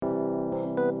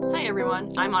Hi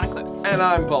everyone, I'm Anna Close. And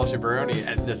I'm Paul Ciparoni,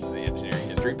 and this is the Engineering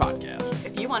History Podcast.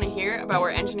 If you want to hear about where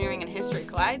engineering and history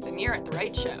collide, then you're at the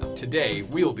right show. Today,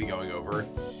 we'll be going over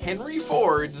Henry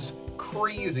Ford's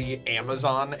crazy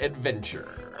Amazon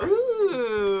adventure.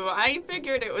 Ooh, I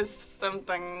figured it was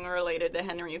something related to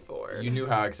Henry Ford. You knew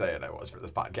how excited I was for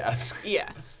this podcast. Yeah.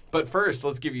 But first,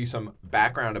 let's give you some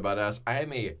background about us. I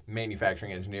am a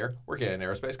manufacturing engineer working at an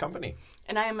aerospace company.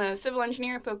 And I am a civil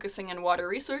engineer focusing on water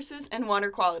resources and water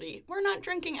quality. We're not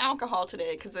drinking alcohol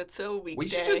today because it's a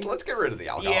weekday. Let's get rid of the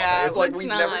alcohol. Yeah, it's like let's we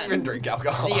not. never even drink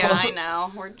alcohol. Yeah, I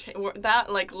know. We're that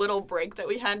little break that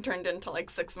we had turned into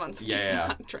 6 months of just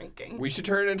not drinking. We should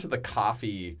turn it into the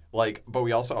coffee, but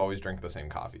we also always drink the same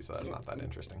coffee, so that's not that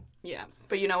interesting. Yeah,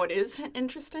 but you know what is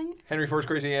interesting? Henry Ford's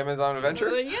crazy Amazon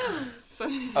adventure? Yes.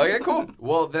 Okay, cool.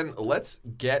 Well, then let's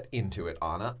get into it,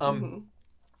 Anna.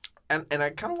 And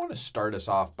I kind of want to start us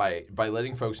off by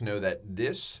letting folks know that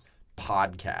this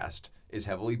podcast is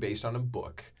heavily based on a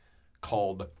book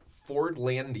called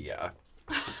Fordlandia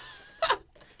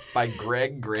by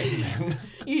Greg Grandin.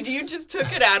 You just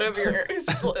took it out of your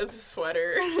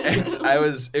sweater. I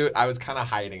was kind of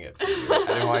hiding it from you. I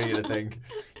didn't want you to think.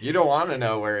 You don't want to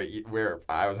know where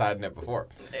I was hiding it before.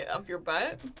 Up your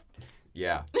butt?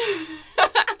 Yeah.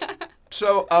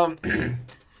 So,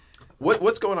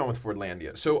 what's going on with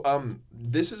Fordlandia? So,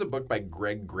 this is a book by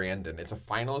Greg Grandin. It's a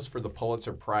finalist for the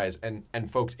Pulitzer Prize, and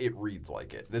folks, it reads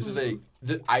like it. This is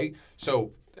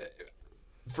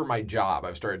for my job,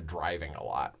 I've started driving a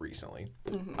lot recently,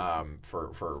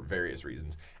 for various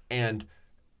reasons, and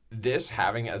this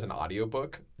having as an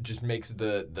audiobook just makes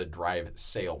the drive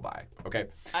sail by. Okay.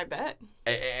 I bet.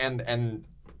 And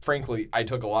frankly, I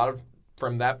took a lot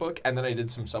from that book, and then I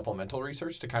did some supplemental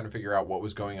research to kind of figure out what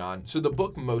was going on. So the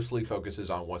book mostly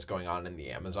focuses on what's going on in the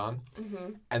Amazon,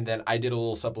 and then I did a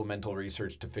little supplemental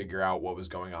research to figure out what was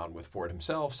going on with Ford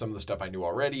himself, some of the stuff I knew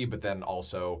already, but then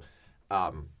also,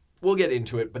 we'll get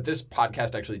into it, but this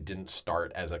podcast actually didn't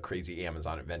start as a crazy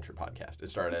Amazon adventure podcast. It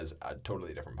started as a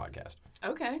totally different podcast.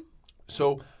 Okay.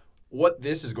 So what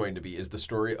this is going to be is the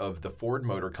story of the Ford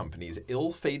Motor Company's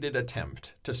ill-fated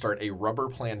attempt to start a rubber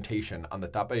plantation on the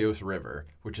Tapajós River,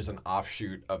 which is an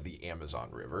offshoot of the Amazon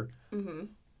River.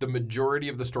 The majority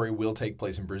of the story will take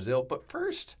place in Brazil, but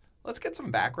first, let's get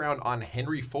some background on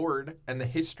Henry Ford and the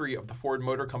history of the Ford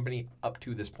Motor Company up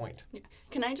to this point. Yeah.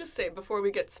 Can I just say, before we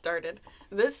get started,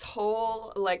 this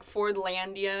whole,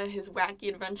 Fordlandia, his wacky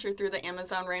adventure through the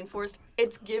Amazon rainforest,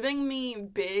 it's giving me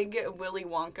big Willy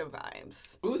Wonka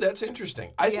vibes. Ooh, that's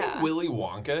interesting. I think Willy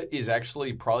Wonka is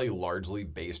actually probably largely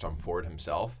based on Ford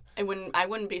himself. I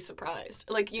wouldn't be surprised.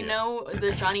 Know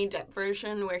the Johnny Depp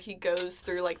version where he goes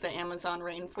through, the Amazon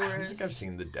rainforest? I don't think I've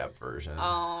seen the Depp version.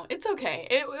 Oh, it's okay.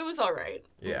 It was all right.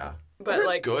 Yeah. But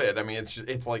it's good. I mean,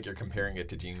 it's like you're comparing it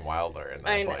to Gene Wilder. And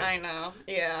that's I know.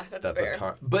 Yeah, that's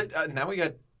fair. But now we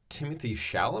got Timothy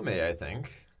Chalamet, I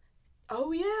think.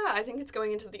 Oh, yeah. I think it's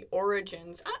going into the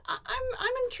origins.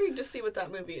 I'm intrigued to see what that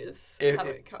movie is, how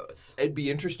it goes. It'd be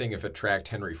interesting if it tracked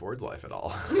Henry Ford's life at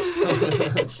all.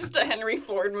 It's just a Henry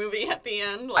Ford movie at the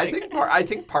end. I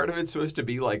think part of it's supposed to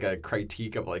be a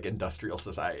critique of industrial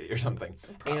society or something.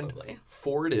 Probably. And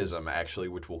Fordism, actually,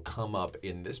 which will come up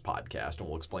in this podcast, and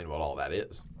we'll explain what all that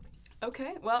is.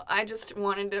 Okay. Well, I just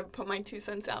wanted to put my 2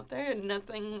 cents out there, and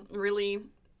nothing really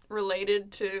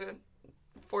related to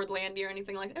Fordlandia or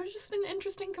anything like that. It was just an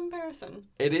interesting comparison.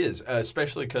 It is,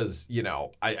 especially because,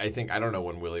 I think, I don't know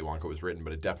when Willy Wonka was written,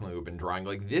 but it definitely would have been drawing.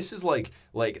 This is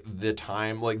the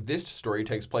time, this story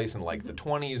takes place in the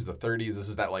 20s, the 30s. This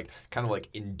is that kind of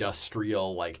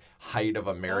industrial, height of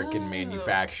American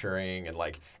manufacturing, and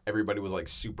everybody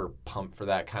was super pumped for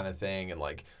that kind of thing, and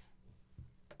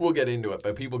we'll get into it,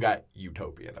 but people got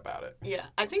utopian about it. Yeah,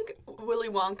 I think Willy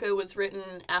Wonka was written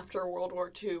after World War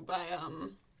II by,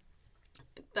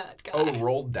 that guy. Oh,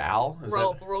 Roald Dahl? Is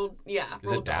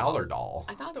it Dahl or Dahl?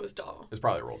 I thought it was Dahl. It's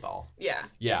probably Roald Dahl. Yeah.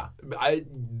 Yeah.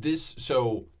 This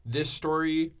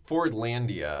story,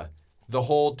 Fordlandia, the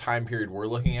whole time period we're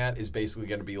looking at is basically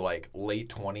going to be late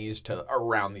 20s to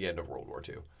around the end of World War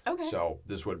II. Okay. So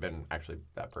this would have been actually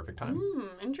that perfect time.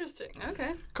 Interesting.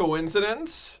 Okay.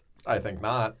 Coincidence? I think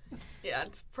not. Yeah,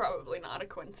 it's probably not a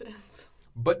coincidence.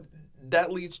 But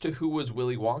that leads to who was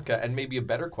Willy Wonka, and maybe a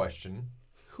better question,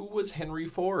 who was Henry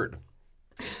Ford?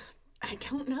 I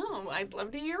don't know. I'd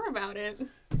love to hear about it.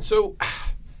 So,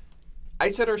 I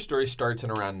said our story starts in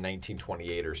around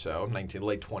 1928 or so, late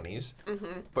 20s.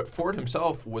 But Ford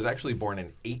himself was actually born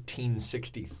in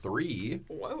 1863.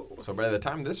 Whoa. So by the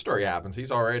time this story happens,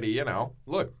 he's already,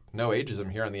 look, no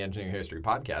ageism here on the Engineering History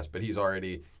Podcast, but he's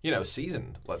already,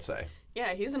 seasoned, let's say.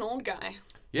 Yeah, he's an old guy.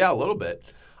 Yeah, a little bit.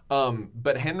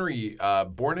 But Henry,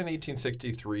 born in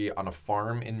 1863 on a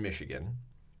farm in Michigan,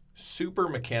 super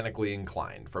mechanically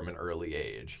inclined from an early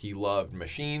age. He loved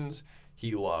machines.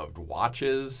 He loved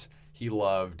watches. He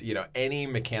loved, any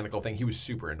mechanical thing. He was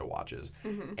super into watches.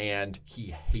 Mm-hmm. And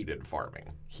he hated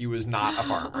farming. He was not a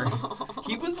farmer.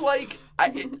 He was like, I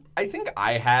think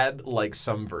I had like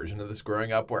some version of this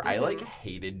growing up where I like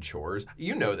hated chores.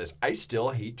 You know this. I still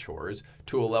hate chores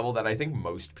to a level that I think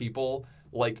most people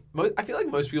I feel like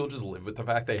most people just live with the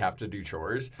fact they have to do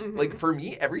chores. Mm-hmm. Like for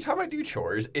me, every time I do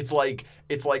chores, it's like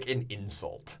an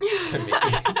insult to me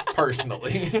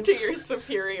personally. To your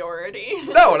superiority.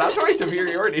 No, not to my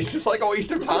superiority. It's just like a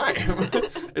waste of time.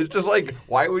 It's just like,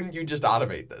 why wouldn't you just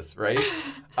automate this, right?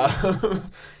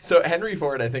 So Henry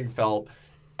Ford, I think, felt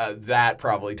that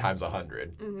probably times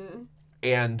 100. Mm-hmm.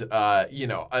 And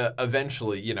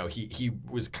eventually, he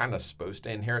was kind of supposed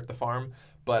to inherit the farm,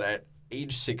 but at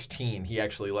age 16, he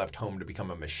actually left home to become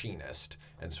a machinist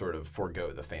and sort of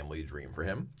forego the family dream for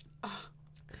him.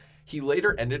 He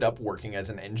later ended up working as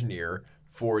an engineer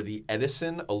for the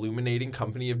Edison Illuminating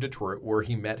Company of Detroit, where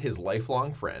he met his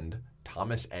lifelong friend,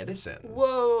 Thomas Edison.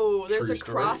 Whoa, there's a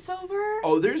crossover?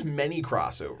 Oh, there's many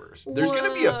crossovers. There's going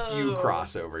to be a few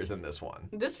crossovers in this one.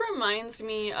 This reminds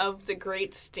me of the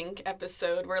Great Stink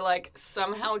episode where, like,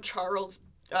 somehow Charles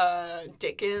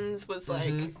Dickens was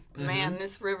like, man,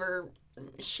 this river...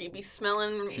 She be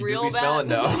smelling real bad. Smelling,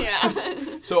 no.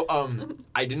 Yeah. So,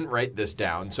 I didn't write this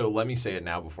down, so let me say it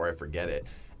now before I forget it.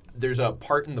 There's a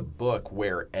part in the book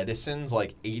where Edison's,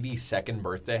 82nd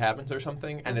birthday happens or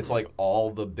something, and it's,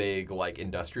 all the big,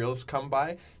 industrialists come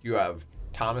by. You have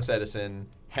Thomas Edison,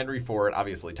 Henry Ford,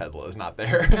 obviously Tesla is not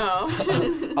there.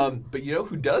 No. But you know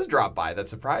who does drop by that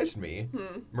surprised me?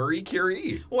 Marie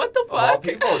Curie. What the fuck? Of all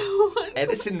people.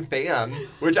 Edison fan,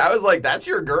 which I was like, that's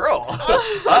your girl.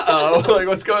 Uh-oh.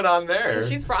 What's going on there?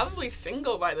 She's probably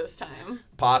single by this time.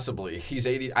 Possibly. He's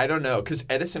 80. I don't know, because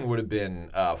Edison would have been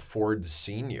Ford's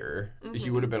senior. Mm-hmm. He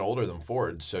would have been older than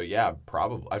Ford. So, yeah,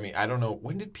 probably. I mean, I don't know.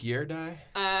 When did Pierre die?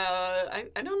 I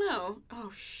don't know.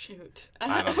 Oh, shoot.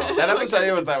 I don't know. That episode,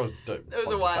 it was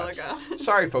a while ago.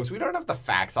 Sorry, folks. We don't have the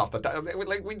facts off the top.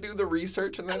 We do the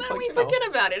research and then it's we forget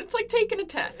about it. It's like taking a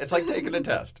test. It's like taking a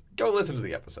test. Go listen to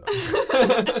the episode.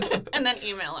 And then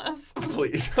email us.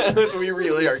 Please. We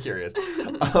really are curious.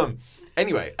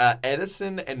 Anyway,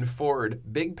 Edison and Ford,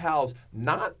 big pals,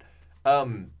 not...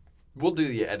 we'll do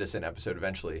the Edison episode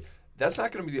eventually. That's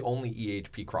not going to be the only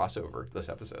EHP crossover this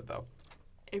episode, though.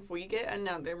 If we get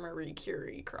another Marie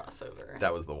Curie crossover.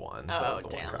 That was the one. Oh, that was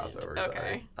the damn one crossover. it.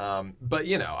 Okay. Sorry. But,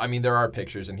 there are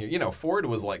pictures in here. Ford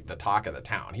was, the talk of the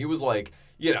town. He was,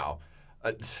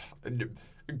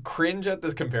 cringe at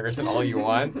this comparison all you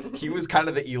want. He was kind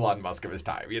of the Elon Musk of his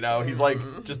time, He's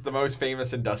just the most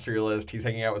famous industrialist. He's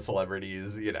hanging out with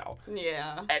celebrities,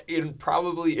 Yeah.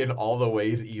 Probably in all the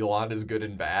ways Elon is good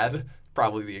and bad,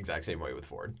 probably the exact same way with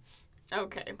Ford.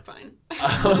 Okay, fine.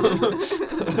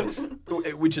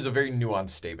 Which is a very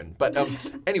nuanced statement. But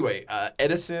anyway,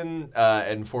 Edison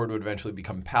and Ford would eventually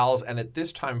become pals. And at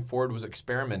this time, Ford was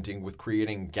experimenting with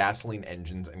creating gasoline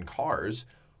engines and cars,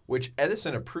 which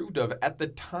Edison approved of. At the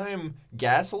time,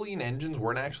 gasoline engines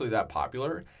weren't actually that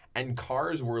popular, and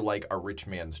cars were like a rich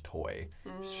man's toy.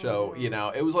 So,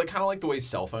 it was kind of like the way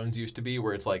cell phones used to be,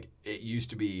 where it's it used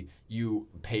to be you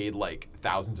paid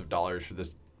thousands of dollars for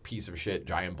this piece of shit,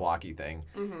 giant blocky thing,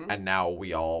 and now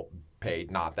we all pay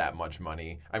not that much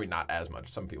money. I mean, not as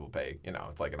much. Some people pay,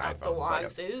 it's like an iPhone. The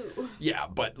wazoo. Yeah,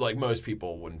 but most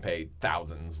people wouldn't pay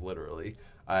thousands, literally.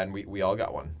 And we all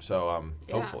got one. So,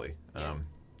 hopefully. Yeah.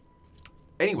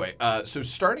 Anyway, so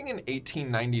starting in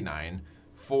 1899,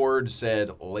 Ford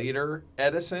said, later,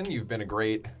 Edison, you've been a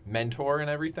great mentor and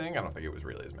everything. I don't think it was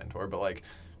really his mentor, but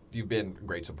you've been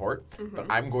great support. Mm-hmm. But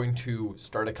I'm going to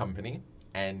start a company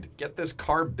and get this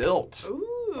car built.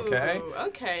 Ooh,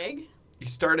 okay. He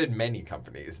started many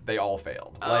companies. They all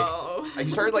failed. He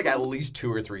started at least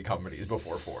 2 or 3 companies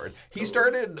before Ford. He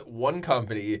started one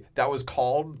company that was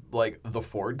called the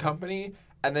Ford Company,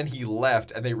 and then he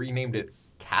left and they renamed it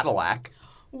Cadillac,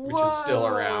 which is still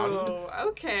around.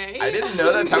 Okay. I didn't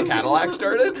know that's how Cadillac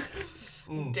started.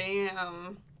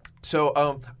 Damn.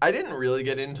 So I didn't really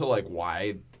get into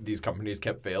why these companies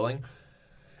kept failing.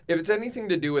 If it's anything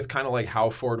to do with kind of how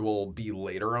Ford will be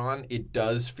later on, it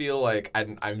does feel like,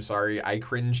 I'm sorry, I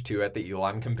cringe too at the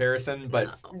Elon comparison,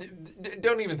 but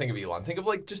don't even think of Elon. Think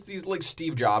of just these,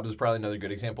 Steve Jobs is probably another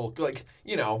good example.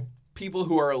 people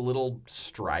who are a little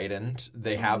strident.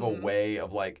 They have a way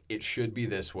of like, it should be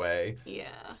this way. Yeah.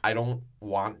 I don't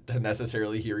want to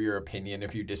necessarily hear your opinion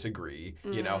if you disagree.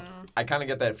 You know, I kind of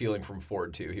get that feeling from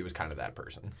Ford too. He was kind of that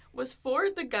person. Was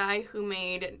Ford the guy who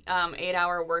made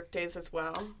 8-hour workdays as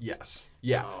well? Yes.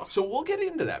 Yeah. Oh. So we'll get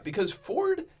into that because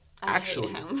Ford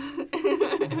actually. I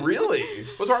hate him. Really?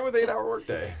 What's wrong with 8-hour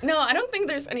workday? No, I don't think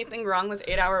there's anything wrong with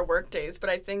 8-hour workdays, but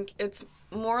I think it's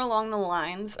more along the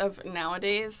lines of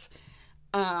nowadays,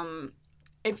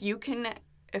 if you can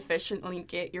efficiently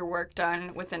get your work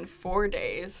done within 4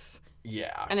 days,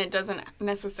 Yeah. and it doesn't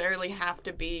necessarily have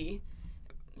to be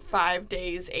 5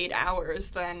 days, 8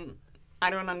 hours, then I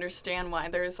don't understand why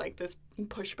there's like this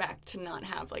pushback to not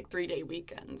have like 3-day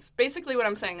weekends. Basically what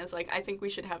I'm saying is like, I think we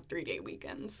should have 3-day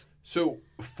weekends. So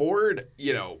Ford,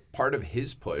 you know, part of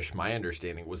his push, my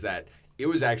understanding was that it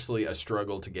was actually a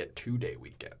struggle to get 2-day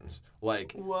weekends.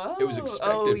 Like, Whoa. it was expected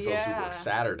folks would yeah. work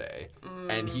Saturday,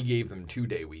 and he gave them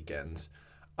 2-day weekends.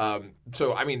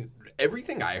 So, I mean,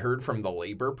 everything I heard from the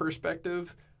labor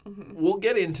perspective, we'll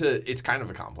get into, it's kind of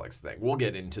a complex thing. We'll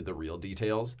get into the real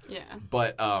details. Yeah.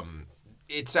 But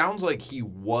it sounds like he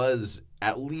was,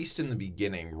 at least in the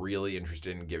beginning, really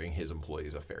interested in giving his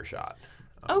employees a fair shot.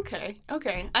 Okay.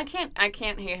 I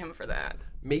can't hate him for that.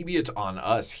 Maybe it's on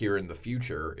us here in the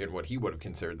future, in what he would have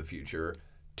considered the future,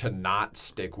 to not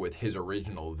stick with his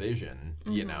original vision,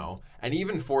 you know? And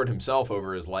even Ford himself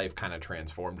over his life kind of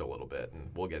transformed a little bit, and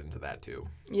we'll get into that too.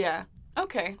 Yeah.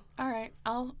 Okay. All right.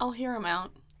 I'll hear him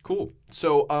out. Cool.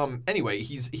 So anyway,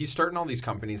 he's starting all these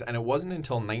companies, and it wasn't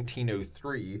until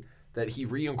 1903 that he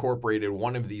reincorporated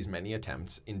one of these many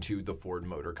attempts into the Ford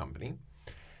Motor Company.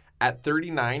 At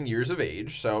 39 years of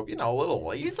age, so, you know, a little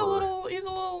late. He's a little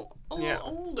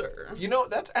older. You know,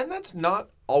 that's not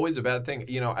always a bad thing.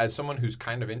 You know, as someone who's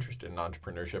kind of interested in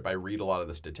entrepreneurship, I read a lot of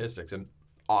the statistics, and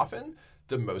often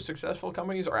the most successful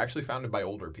companies are actually founded by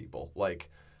older people.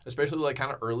 Like, especially like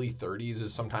kind of early 30s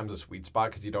is sometimes a sweet spot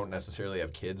because you don't necessarily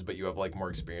have kids, but you have like more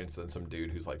experience than some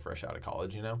dude who's like fresh out of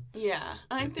college, you know? Yeah.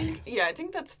 I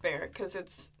think that's fair because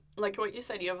it's like what you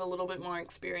said, you have a little bit more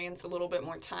experience, a little bit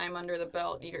more time under the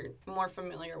belt. You're more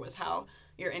familiar with how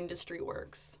your industry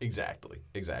works. Exactly.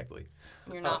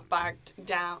 You're not bogged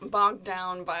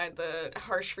down by the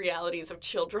harsh realities of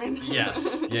children.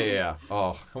 Yes. Yeah.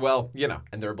 Oh, well, you know,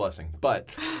 and they're a blessing. But,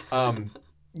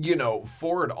 you know,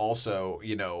 Ford also,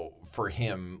 you know, for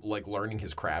him, like learning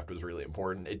his craft was really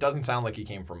important. It doesn't sound like he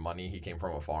came from money. He came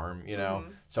from a farm, you know,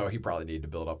 so he probably needed to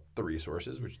build up the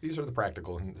resources, which these are the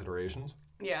practical considerations.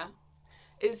 Yeah.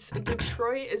 Is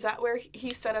Detroit, is that where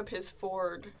he set up his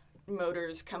Ford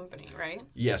Motors company, right?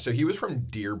 Yeah, so he was from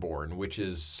Dearborn, which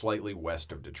is slightly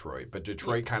west of Detroit, but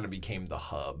Detroit kind of became the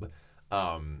hub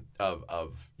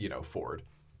of you know, Ford.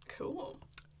 Cool.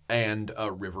 And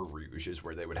River Rouge is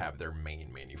where they would have their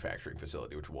main manufacturing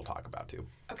facility, which we'll talk about too.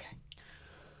 Okay.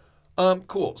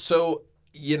 Cool. So,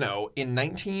 you know, in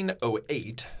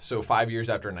 1908, so 5 years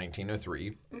after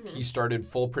 1903, he started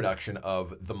full production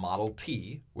of the Model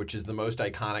T, which is the most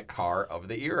iconic car of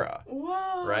the era.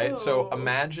 Whoa. Right? So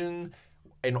imagine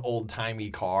an old-timey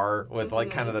car with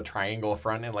like kind of the triangle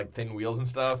front and like thin wheels and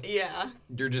stuff. Yeah.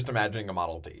 You're just imagining a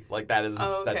Model T. Like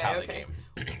that's how they came.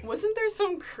 Wasn't there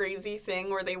some crazy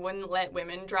thing where they wouldn't let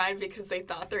women drive because they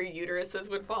thought their uteruses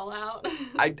would fall out?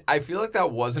 I feel like that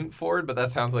wasn't Ford, but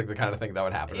that sounds like the kind of thing that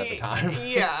would happen at the time.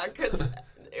 Yeah, because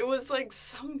it was like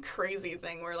some crazy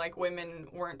thing where like women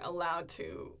weren't allowed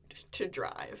to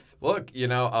drive. Look, you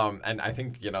know, and I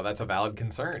think, you know, that's a valid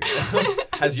concern.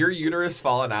 Has your uterus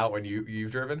fallen out when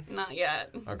you've driven? Not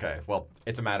yet. Okay, well,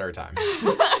 it's a matter of time.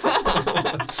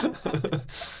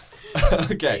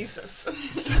 Okay. Jesus.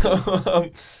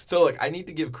 So look, I need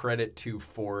to give credit to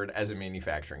Ford as a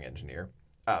manufacturing engineer.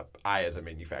 I, as a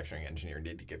manufacturing engineer,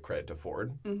 need to give credit to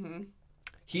Ford. Mm-hmm.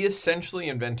 He essentially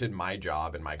invented my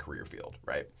job in my career field,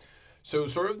 right? So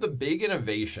sort of the big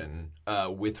innovation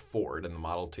with Ford and the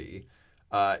Model T,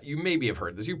 you maybe have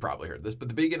heard this, you probably heard this, but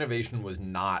the big innovation was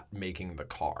not making the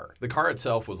car. The car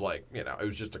itself was like, you know, it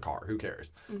was just a car. Who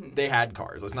cares? Mm-hmm. They had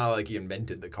cars. It's not like he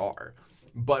invented the car.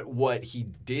 But what he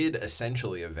did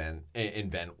essentially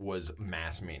invent was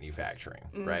mass manufacturing,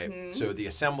 right? So the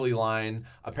assembly line,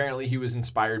 apparently he was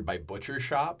inspired by butcher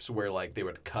shops where like they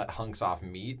would cut hunks off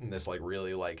meat in this like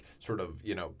really like sort of,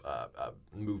 you know,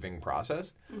 moving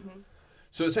process. Mm-hmm.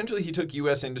 So essentially he took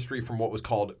U.S. industry from what was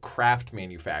called craft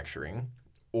manufacturing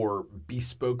or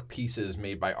bespoke pieces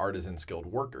made by artisan skilled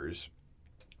workers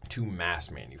to mass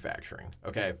manufacturing,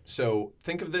 okay? So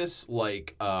think of this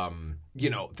like, you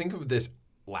know, think of this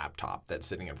laptop that's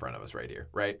sitting in front of us right here,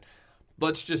 right?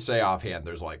 let's just say offhand,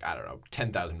 there's like, I don't know,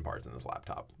 10,000 parts in this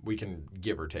laptop. We can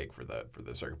give or take for the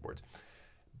circuit boards.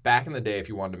 Back in the day, if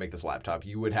you wanted to make this laptop,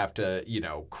 you would have to,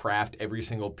 craft every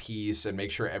single piece and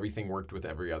make sure everything worked with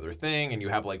every other thing. And you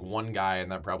have like one guy,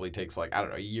 and that probably takes like, I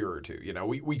don't know, a year or two.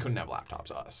 We couldn't have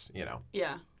laptops, us.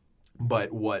 Yeah.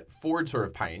 But what Ford sort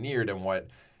of pioneered and what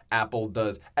Apple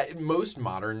does, most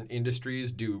modern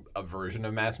industries do a version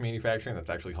of mass manufacturing that's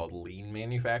actually called lean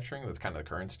manufacturing. That's kind of the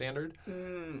current standard.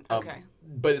 Okay.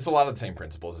 But it's a lot of the same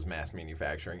principles as mass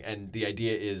manufacturing. And the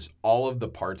idea is all of the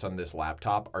parts on this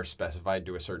laptop are specified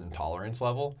to a certain tolerance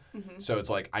level. So it's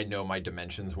like, I know my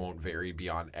dimensions won't vary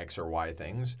beyond X or Y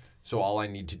things. So all I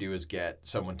need to do is get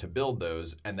someone to build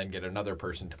those and then get another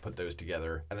person to put those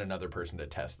together and another person to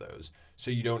test those. So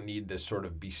you don't need this sort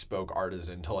of bespoke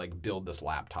artisan to like build this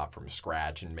laptop from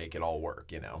scratch and make it all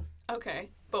work, Okay.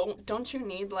 But don't you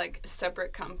need like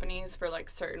separate companies for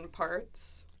like certain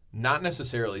parts? Not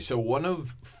necessarily. So one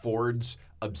of Ford's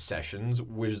obsessions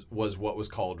was what was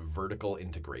called vertical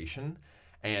integration.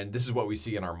 And this is what we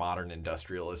see in our modern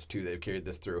industrialists too. They've carried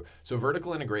this through. So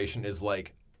vertical integration is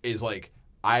like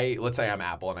let's say I'm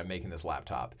Apple and I'm making this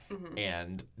laptop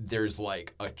and there's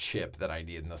like a chip that I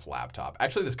need in this laptop.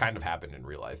 Actually, this kind of happened in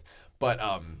real life. But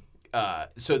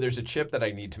so there's a chip that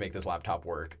I need to make this laptop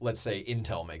work. Let's say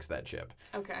Intel makes that chip.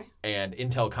 Okay. And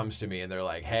Intel comes to me and they're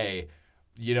like, hey,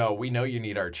 we know you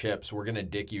need our chips. We're going to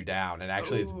dick you down. And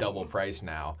actually, it's double price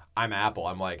now. I'm Apple.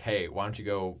 I'm like, hey, why don't you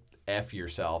go F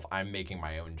yourself? I'm making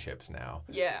my own chips now.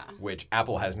 Yeah. Which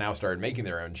Apple has now started making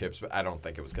their own chips, but I don't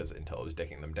think it was because Intel was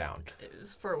dicking them down.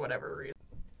 It's for whatever reason.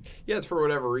 Yeah, it's for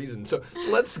whatever reason. So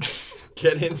let's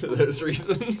get into those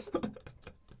reasons.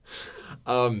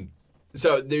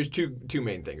 So there's two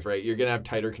main things, right? You're going to have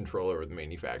tighter control over the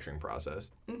manufacturing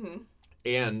process.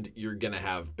 And you're going to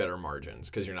have better margins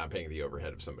because you're not paying the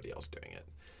overhead of somebody else doing it.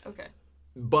 Okay.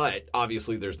 But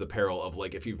obviously there's the peril of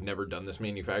like if you've never done this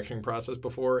manufacturing process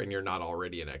before and you're not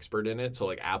already an expert in it. So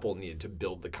like Apple needed to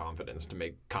build the competence to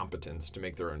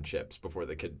make their own chips before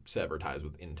they could sever ties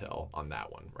with Intel on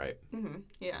that one, right?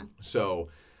 Yeah. So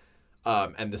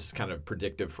and this is kind of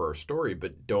predictive for our story,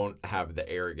 but don't have the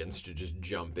arrogance to just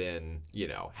jump in,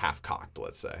 half-cocked,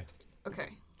 let's say. Okay.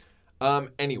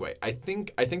 Anyway, I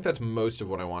think that's most of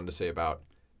what I wanted to say about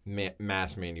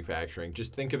mass manufacturing.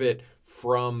 Just think of it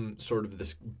from sort of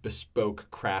this bespoke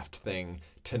craft thing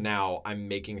to now I'm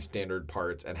making standard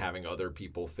parts and having other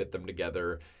people fit them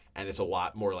together, and it's a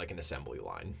lot more like an assembly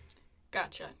line.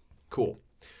 Gotcha. Cool.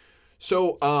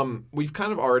 So we've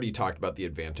kind of already talked about the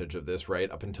advantage of this, right?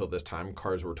 Up until this time,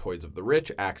 cars were toys of the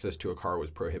rich. Access to a car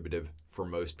was prohibitive for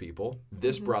most people.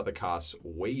 This brought the costs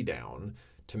way down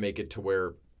to make it to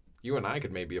where you and I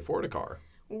could maybe afford a car.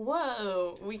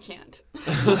 Whoa, we can't.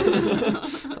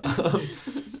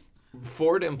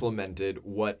 Ford implemented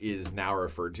what is now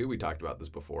referred to, we talked about this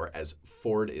before, as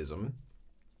Fordism.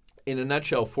 In a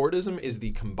nutshell, Fordism is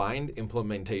the combined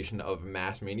implementation of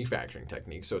mass manufacturing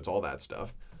techniques, so it's all that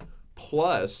stuff,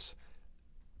 plus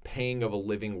paying of a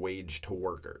living wage to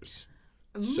workers.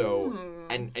 So,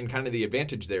 and kind of the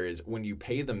advantage there is when you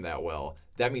pay them that well,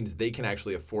 that means they can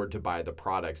actually afford to buy the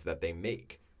products that they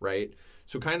make, right?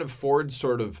 So kind of Ford's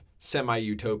sort of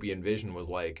semi-utopian vision was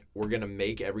like, we're going to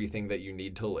make everything that you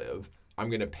need to live. I'm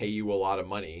going to pay you a lot of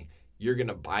money. You're going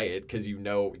to buy it because you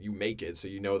know you make it, so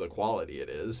you know the quality it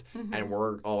is. And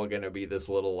we're all going to be this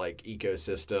little like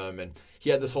ecosystem. And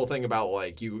he had this whole thing about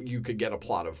like you could get a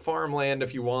plot of farmland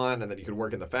if you want, and then you could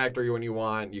work in the factory when you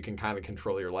want. You can kind of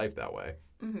control your life that way.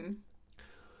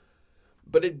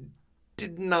 But it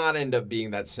did not end up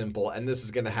being that simple, and this is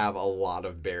going to have a lot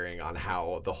of bearing on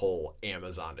how the whole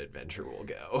Amazon adventure will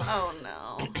go. Oh,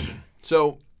 no.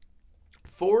 So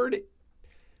Ford,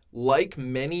 like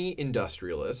many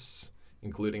industrialists,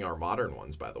 including our modern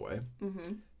ones, by the way,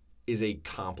 is a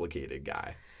complicated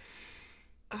guy.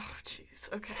 Oh,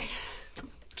 jeez. Okay.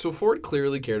 So Ford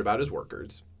clearly cared about his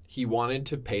workers. He wanted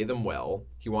to pay them well.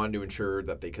 He wanted to ensure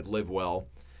that they could live well.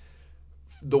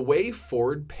 The way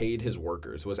Ford paid his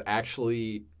workers was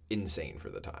actually insane for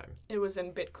the time. It was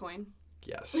in Bitcoin.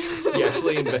 Yes. He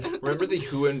actually remember the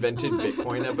Who Invented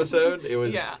Bitcoin episode? It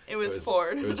was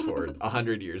Ford. It was Ford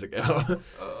 100 years ago.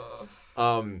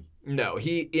 No,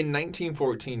 in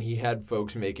 1914 he had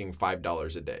folks making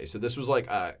 $5 a day. So this was like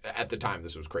at the time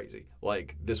this was crazy.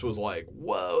 Like this was like,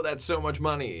 whoa, that's so much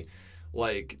money.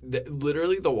 Like,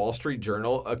 literally, the Wall Street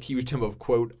Journal accused him of,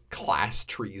 quote, class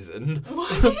treason.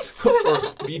 What?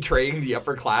 Or betraying the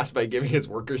upper class by giving his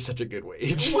workers such a good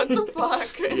wage. What the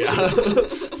fuck?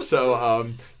 Yeah. So,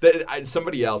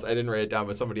 somebody else, I didn't write it down,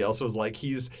 but somebody else was like,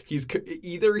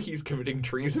 either he's committing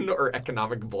treason or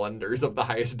economic blunders of the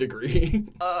highest degree.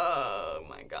 Oh,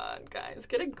 my God, guys,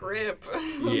 get a grip.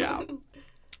 Yeah.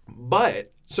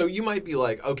 But, so you might be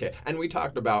like, okay, and we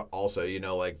talked about also,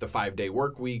 like the 5-day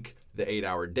work week, the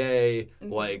 8-hour day,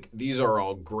 like these are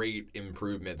all great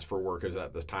improvements for workers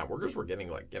at this time. Workers were getting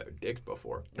dicked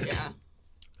before. Yeah.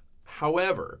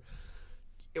 However,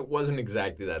 it wasn't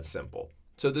exactly that simple.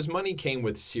 So this money came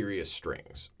with serious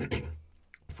strings.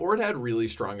 Ford had really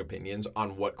strong opinions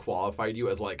on what qualified you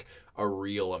as like a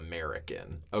real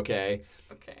American, okay?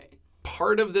 Okay.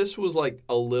 Part of this was like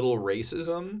a little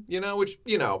racism, which,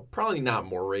 probably not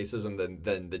more racism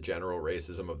than the general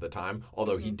racism of the time.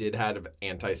 Although he did have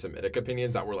anti-Semitic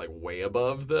opinions that were like way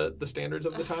above the standards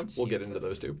of the time. We'll get into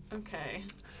those too. Okay.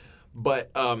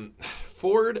 But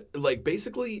Ford, like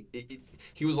basically,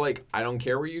 he was like, I don't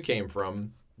care where you came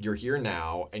from. You're here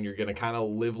now, and you're going to kind of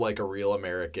live like a real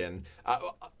American. I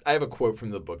have a quote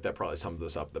from the book that probably sums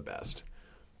this up the best.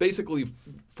 Basically,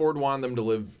 Ford wanted them to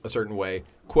live a certain way.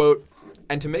 Quote,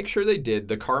 and to make sure they did,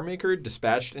 the carmaker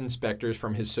dispatched inspectors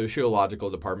from his sociological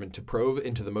department to probe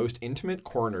into the most intimate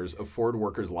corners of Ford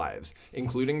workers' lives,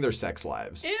 including their sex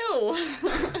lives. Ew.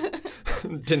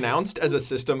 Denounced as a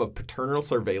system of paternal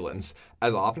surveillance,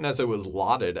 as often as it was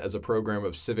lauded as a program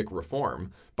of civic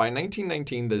reform, by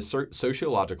 1919 the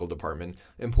sociological department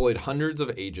employed hundreds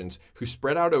of agents who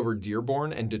spread out over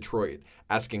Dearborn and Detroit,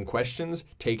 asking questions,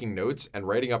 taking notes, and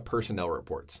writing up personnel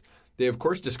reports. They, of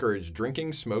course, discouraged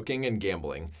drinking, smoking, and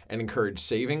gambling, and encouraged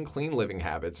saving, clean living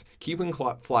habits, keeping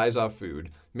flies off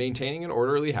food, maintaining an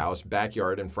orderly house,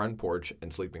 backyard, and front porch,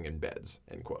 and sleeping in beds,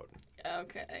 end quote.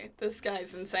 Okay, this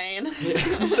guy's insane.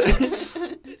 Yeah, so,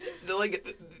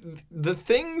 the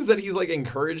things that he's,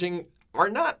 encouraging are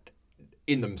not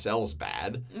in themselves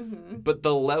bad, but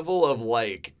the level of,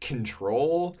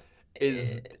 control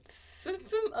is...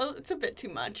 It's a bit too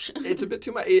much. It's a bit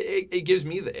too much. It gives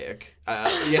me the ick.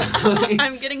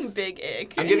 I'm getting big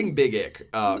ick. I'm getting big ick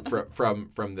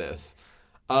from this.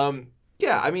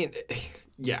 Yeah, I mean,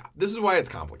 yeah, this is why it's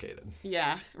complicated.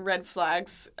 Yeah, red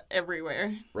flags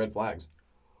everywhere. Red flags.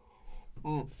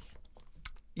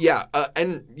 Yeah,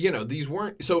 and, these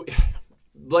weren't... So,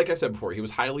 like I said before, he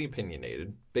was highly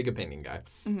opinionated, big opinion guy.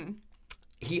 Mm-hmm.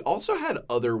 He also had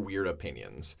other weird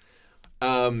opinions.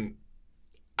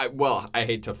 I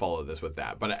hate to follow this with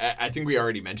that, but I think we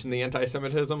already mentioned the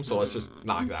anti-Semitism, so let's just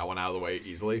knock that one out of the way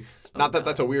easily. Not that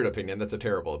that's a weird opinion, that's a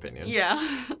terrible opinion. Yeah.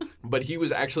 But he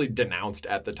was actually denounced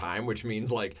at the time, which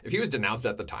means, if he was denounced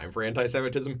at the time for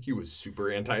anti-Semitism, he was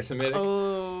super anti-Semitic.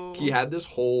 Oh. He had this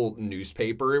whole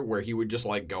newspaper where he would just,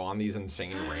 go on these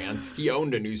insane rants. He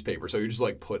owned a newspaper, so he would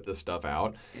just, put the stuff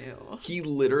out. Ew. He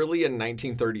literally, in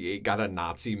 1938, got a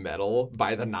Nazi medal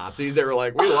by the Nazis. They were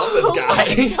like, we love this guy.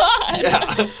 Oh, my God.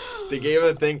 Yeah. They gave him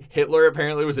a thing. Hitler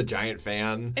apparently was a giant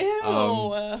fan.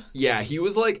 Ew. Yeah, he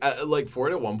was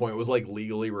Ford at one point was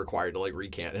legally required to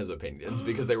recant his opinions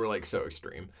because they were so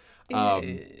extreme.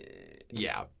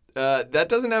 Yeah. That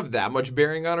doesn't have that much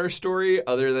bearing on our story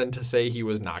other than to say he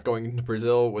was not going to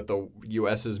Brazil with the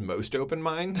U.S.'s most open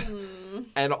mind.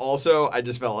 And also, I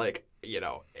just felt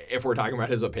if we're talking about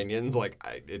his opinions,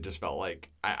 it just felt like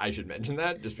I should mention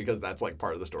that just because that's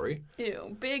part of the story.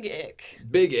 Ew, big ick.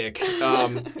 Big ick.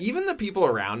 Even the people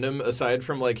around him, aside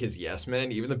from his yes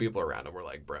men, even the people around him were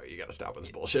like, bro, you gotta stop with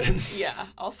this bullshit. Yeah.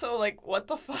 Also, what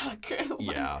the fuck?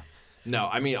 Yeah. No,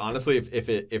 I mean honestly,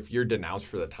 if you're denounced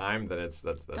for the time, then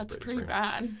that's pretty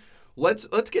bad. Let's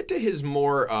get to his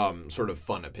more sort of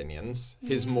fun opinions.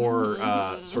 His more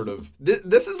sort of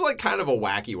this is kind of a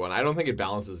wacky one. I don't think it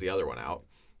balances the other one out.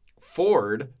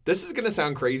 Ford, this is going to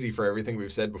sound crazy for everything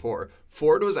we've said before.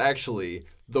 Ford was actually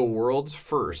the world's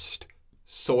first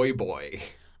soy boy.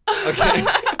 Okay.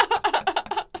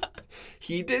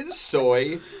 He did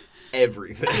soy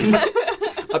everything.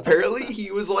 Apparently,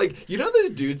 he was those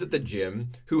dudes at the gym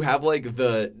who have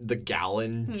the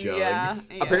gallon jug? Yeah.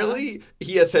 Apparently,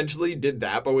 he essentially did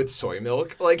that, but with soy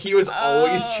milk. He was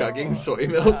always chugging soy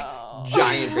milk. Oh.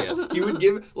 Giant fan. He would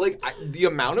give, the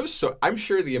amount of soy, I'm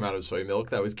sure the amount of soy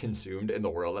milk that was consumed in the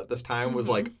world at this time was,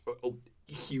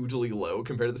 hugely low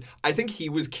compared to this. I think he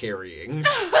was carrying.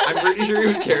 I'm pretty sure he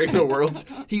was carrying the world's.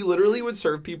 He literally would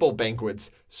serve people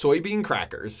banquets, soybean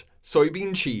crackers,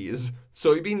 soybean cheese,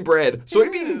 soybean bread,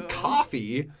 soybean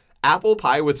coffee, apple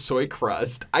pie with soy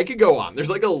crust. I could go on. There's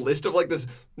a list of this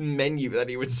menu that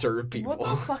he would serve people. What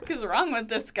the fuck is wrong with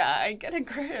this guy? Get a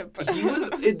grip.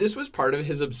 This was part of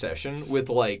his obsession with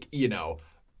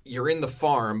you're in the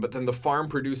farm, but then the farm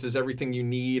produces everything you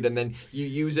need, and then you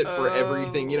use it for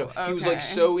everything. You know, he was like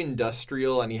so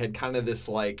industrial, and he had kind of this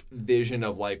like vision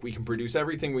of like we can produce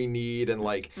everything we need, and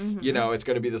like you know it's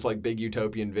going to be this like big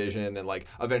utopian vision, and like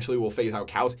eventually we'll phase out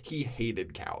cows. He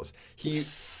hated cows. He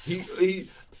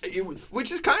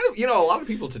which is kind of, you know, a lot of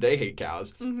people today hate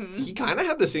cows. He kind of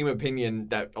had the same opinion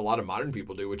that a lot of modern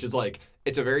people do, which is like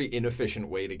it's a very inefficient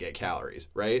way to get calories,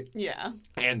 right? Yeah.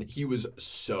 And he was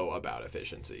so about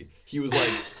efficiency. He was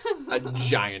like a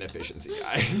giant efficiency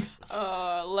guy.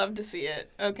 Love to see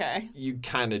it. Okay. You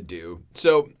kind of do.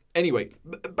 So anyway,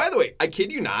 by the way, I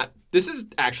kid you not, this is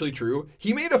actually true.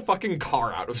 He made a fucking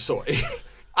car out of soy.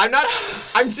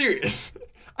 I'm serious.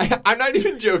 I'm not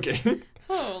even joking.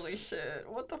 Holy shit.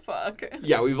 What the fuck?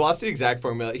 Yeah, we've lost the exact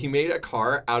formula. He made a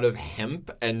car out of hemp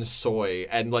and soy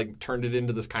and like turned it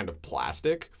into this kind of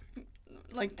plastic.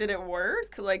 Like, did it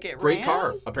work? Like, it Great ran?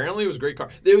 car. Apparently, it was a great car.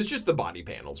 It was just the body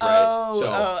panels,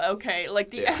 right? Okay.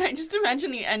 Like, I just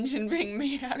imagine the engine being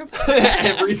made out of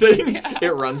everything. Yeah.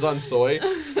 It runs on soy.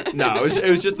 No, it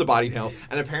was just the body panels.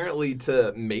 And apparently,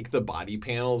 to make the body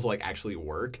panels like actually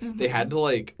work, they had to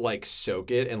like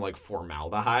soak it in like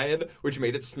formaldehyde, which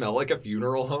made it smell like a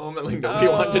funeral home, and like nobody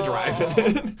wanted to drive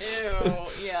in it.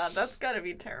 Ew. Yeah, that's gotta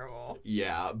be terrible.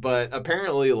 Yeah, but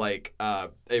apparently, like,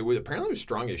 it was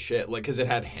strong as shit. Like, because it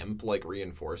had hemp like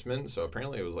reinforcement, so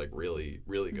apparently it was like really,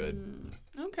 really good.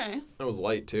 Okay. It was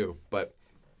light too, but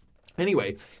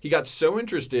anyway, he got so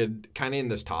interested kind of in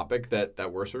this topic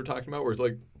that we're sort of talking about, where it's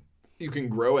like you can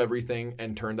grow everything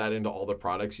and turn that into all the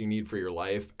products you need for your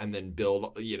life, and then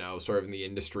build, you know, sort of in the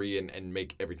industry and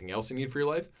make everything else you need for your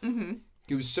life.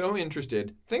 He was so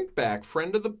interested. Think back,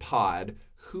 friend of the pod,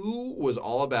 who was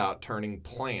all about turning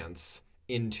plants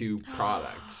into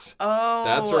products. Oh,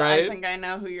 that's right. I think I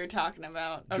know who you're talking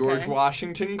about. Okay. George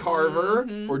Washington Carver,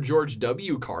 or George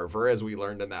W. Carver, as we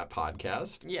learned in that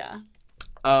podcast. Yeah.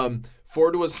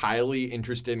 Ford was highly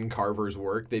interested in Carver's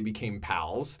work. They became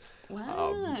pals.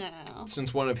 Wow.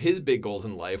 Since one of his big goals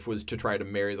in life was to try to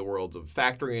marry the worlds of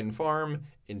factory and farm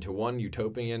into one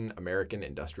utopian American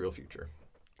industrial future.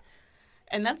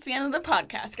 And that's the end of the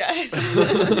podcast, guys.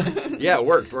 Yeah, it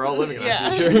worked. We're all living in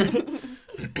that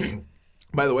future.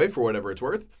 By the way, for whatever it's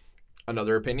worth,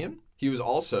 another opinion, he was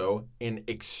also an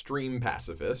extreme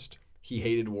pacifist. He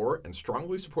hated war and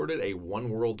strongly supported a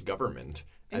one-world government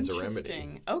as a remedy.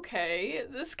 Interesting. Okay.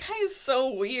 This guy is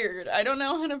so weird. I don't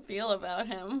know how to feel about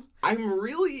him.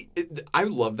 I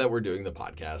love that we're doing the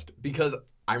podcast because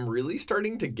I'm really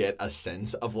starting to get a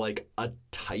sense of like a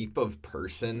type of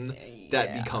person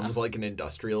that becomes like an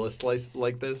industrialist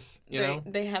like this, you know?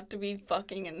 They have to be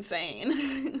fucking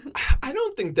insane. I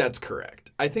don't think that's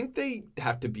correct. I think they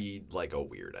have to be like a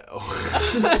weirdo.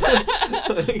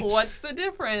 What's the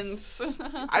difference?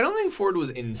 I don't think Ford was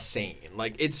insane.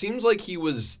 Like, it seems like he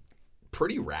was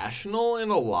pretty rational in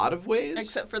a lot of ways.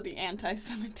 Except for the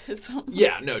anti-Semitism.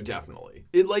 Yeah, no, definitely.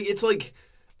 It's like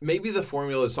maybe the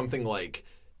formula is something like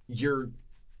you're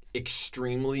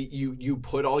extremely you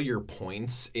put all your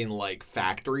points in like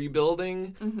factory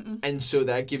building, and so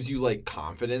that gives you like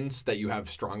confidence that you have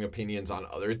strong opinions on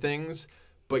other things,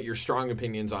 but your strong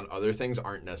opinions on other things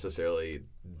aren't necessarily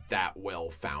that well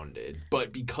founded.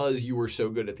 But because you were so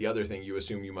good at the other thing, you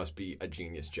assume you must be a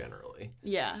genius generally.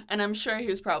 Yeah, and I'm sure he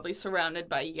was probably surrounded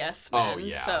by yes men. Oh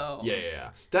yeah, so yeah.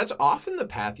 That's often the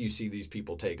path you see these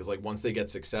people take. Is like once they get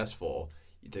successful,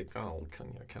 they kind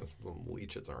of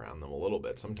leeches around them a little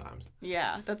bit sometimes.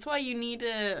 Yeah, that's why you need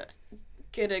to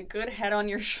get a good head on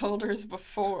your shoulders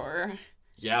before.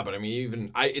 Yeah, but I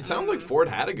mean, it sounds like Ford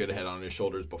had a good head on his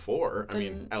shoulders before. I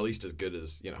mean, at least as good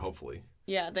as, hopefully.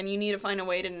 Yeah, then you need to find a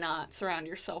way to not surround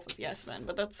yourself with yes men,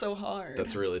 but that's so hard.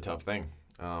 That's a really tough thing.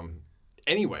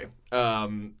 Anyway,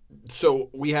 so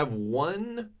we have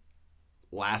one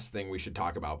last thing we should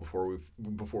talk about before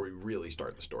we really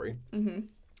start the story,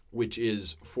 which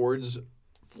is Ford's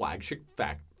flagship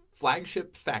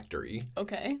factory.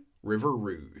 Okay. River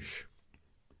Rouge.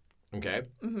 Okay.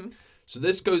 So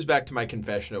this goes back to my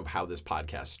confession of how this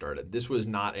podcast started. This was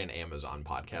not an Amazon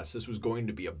podcast. This was going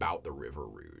to be about the River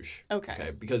Rouge.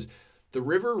 Okay. Because the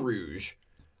River Rouge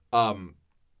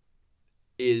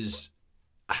is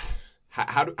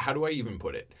how do I even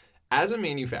put it? As a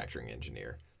manufacturing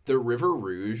engineer, the River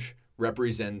Rouge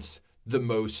represents the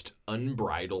most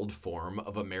unbridled form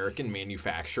of American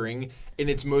manufacturing in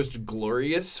its most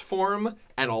glorious form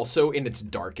and also in its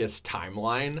darkest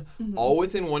timeline, all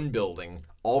within one building,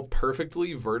 all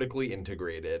perfectly vertically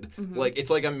integrated. Like, it's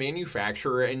like a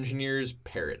manufacturer engineer's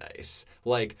paradise.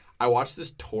 Like, I watched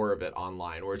this tour of it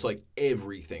online where it's like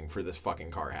everything for this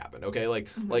fucking car happened, okay? Like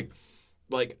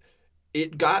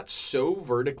it got so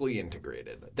vertically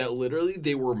integrated that literally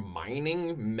they were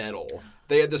mining metal.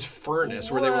 They had this furnace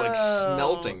where they were like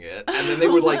smelting it, and then they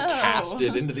would like cast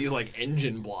it into these like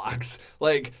engine blocks.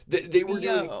 Like they were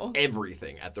doing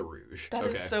everything at the Rouge. That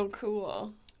is so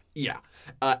cool. Yeah.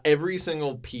 Every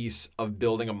single piece of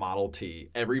building a Model T,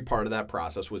 every part of that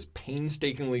process was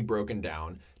painstakingly broken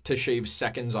down to shave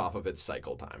seconds off of its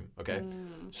cycle time. Okay.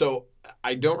 So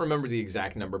I don't remember the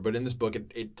exact number, but in this book,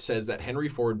 it says that Henry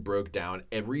Ford broke down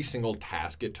every single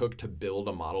task it took to build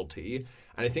a Model T.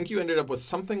 And I think you ended up with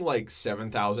something like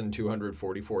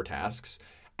 7,244 tasks.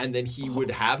 And then he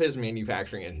would have his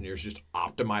manufacturing engineers just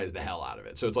optimize the hell out of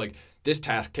it. So it's like, this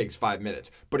task takes 5 minutes,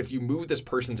 but if you move this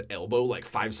person's elbow like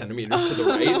 5 centimeters to the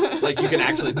right, like you can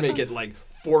actually make it like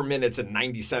 4 minutes and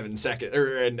 97 seconds.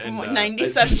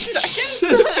 97 seconds?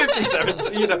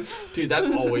 57, you know. Dude,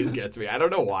 that always gets me. I don't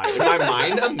know why. In my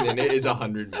mind, a minute is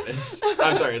 100 minutes.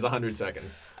 I'm sorry, it's 100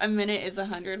 seconds. A minute is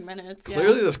 100 minutes, yeah.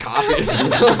 Clearly this coffee is a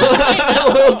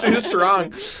little too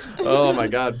strong. Oh my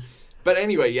God. But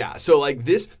anyway, yeah. So like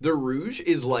the Rouge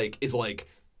is like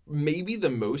maybe the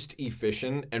most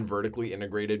efficient and vertically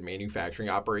integrated manufacturing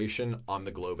operation on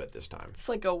the globe at this time. It's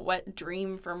like a wet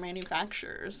dream for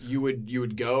manufacturers. You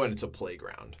would go and it's a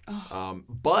playground.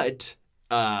 But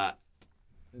the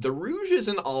Rouge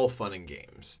isn't all fun and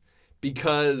games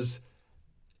because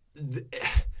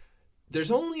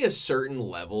there's only a certain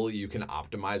level you can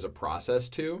optimize a process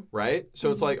to, right?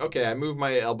 So it's like, okay, I moved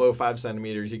my elbow 5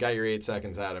 centimeters. You got your 8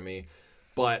 seconds out of me.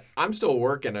 But I'm still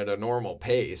working at a normal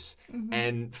pace.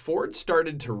 And Ford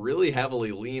started to really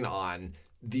heavily lean on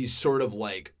these sort of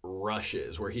like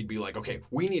rushes where he'd be like, okay,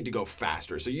 we need to go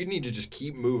faster. So you need to just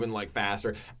keep moving like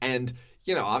faster. And,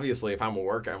 you know, obviously if I'm a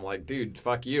worker, I'm like, dude,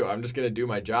 fuck you. I'm just going to do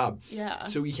my job. Yeah.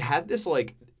 So he had this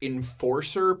like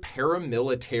enforcer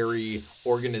paramilitary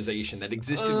organization that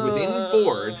existed within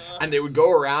Ford, and they would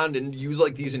go around and use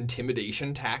like these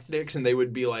intimidation tactics, and they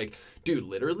would be like, dude,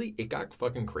 literally it got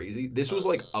fucking crazy. This was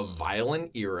like a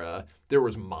violent era. There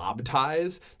was mob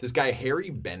ties. This guy Harry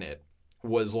Bennett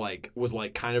was like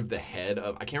kind of the head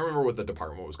of, I can't remember what the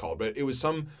department was called, but it was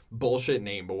some bullshit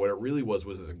name, but what it really was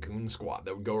this goon squad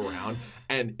that would go around,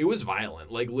 and it was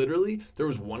violent. Like literally there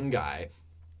was one guy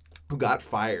who got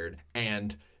fired,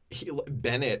 and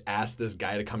Bennett asked this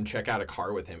guy to come check out a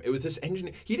car with him. It was this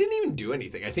engineer. He didn't even do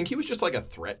anything. I think he was just like a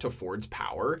threat to Ford's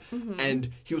power. And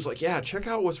he was like, yeah, check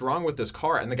out what's wrong with this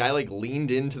car. And the guy like leaned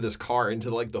into this car,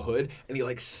 into like the hood, and he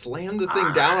like slammed the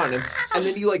thing down on him. And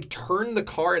then he like turned the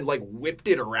car and like whipped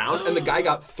it around. And the guy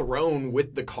got thrown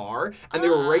with the car. And they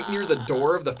were right near the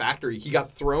door of the factory. He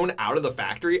got thrown out of the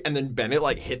factory. And then Bennett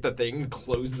like hit the thing,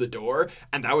 closed the door.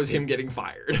 And that was him getting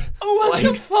fired. Oh, what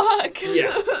the fuck?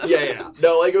 Yeah.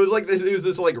 No, like it was like this. It was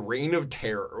this like reign of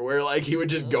terror where like he would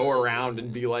just go around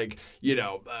and be like, you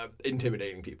know,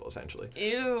 intimidating people essentially.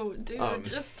 Ew, dude,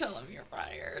 just tell him you're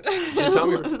fired. Just tell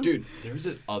me, dude. There was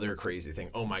this other crazy thing.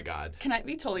 Oh my God. Can I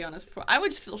be totally honest? I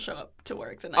would still show up to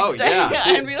work the next day. Yeah,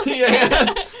 I'd be like,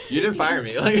 yeah. You didn't fire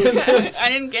me. Like, I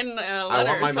didn't get a letter. I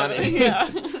want my money.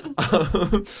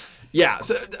 Yeah. Yeah,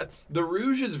 so the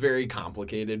Rouge is very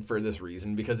complicated for this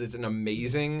reason because it's an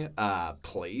amazing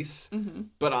place,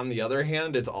 but on the other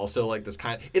hand, it's also like this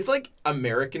it's like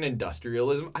American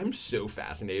industrialism. I'm so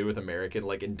fascinated with American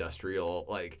like industrial,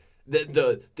 like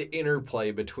the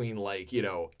interplay between like, you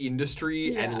know,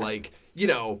 industry and like, you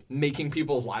know, making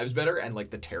people's lives better and like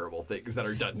the terrible things that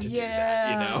are done to do that,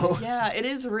 you know? Yeah, it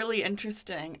is really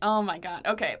interesting. Oh my God.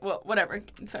 Okay, well, whatever.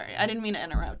 Sorry, I didn't mean to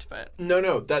interrupt, but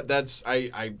No, that's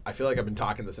I feel like I've been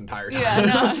talking this entire time. Yeah,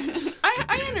 no.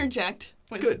 I interject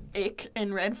with Good. ick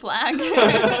and red flag.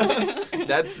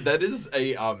 that is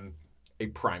a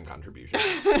prime contribution.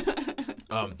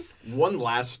 One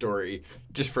last story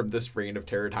just from this reign of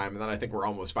terror time, and then I think we're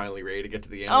almost finally ready to get to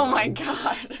the Amazon. Oh my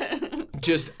God.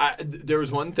 There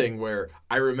was one thing where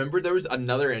I remember there was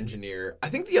another engineer, I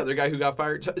think the other guy who got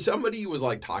fired, somebody was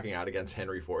like talking out against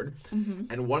Henry Ford.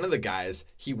 And one of the guys,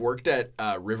 he worked at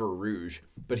River Rouge,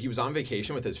 but he was on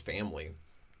vacation with his family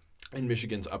in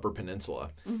Michigan's Upper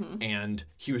Peninsula. And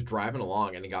he was driving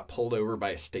along and he got pulled over by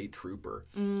a state trooper.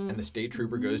 And the state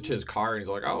trooper goes to his car and he's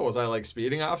like, oh, was I like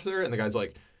speeding, officer? And the guy's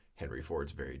like, Henry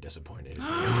Ford's very disappointed in you.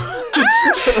 Ew.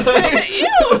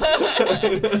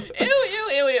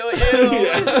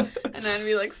 Yeah. And then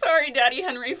be like, sorry, Daddy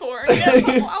Henry Ford. Yes,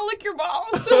 I'll lick your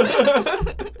balls.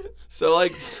 So,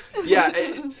 like, yeah,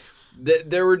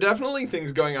 there were definitely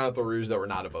things going on at the Rouge that were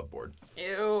not above board.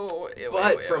 Ew.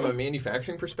 But from a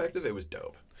manufacturing perspective, it was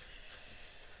dope.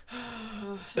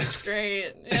 Oh, that's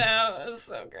great. Yeah, it was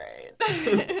so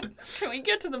great. Can we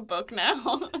get to the book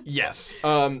now? Yes.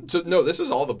 So no, this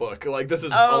is all the book. Like this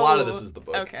is a lot of this is the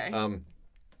book. Okay.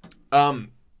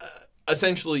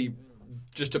 Essentially,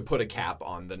 just to put a cap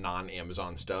on the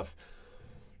non-Amazon stuff,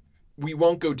 we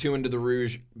won't go too into the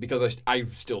Rouge because I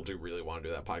still do really want to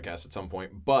do that podcast at some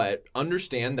point. But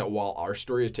understand that while our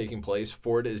story is taking place,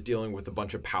 Ford is dealing with a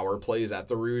bunch of power plays at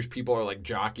the Rouge. People are like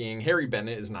jockeying. Harry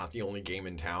Bennett is not the only game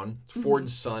in town. Mm-hmm.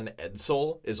 Ford's son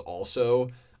Edsel is also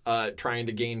trying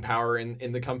to gain power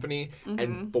in the company,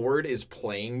 and Ford is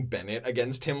playing Bennett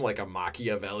against him like a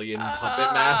Machiavellian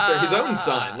puppet master, his own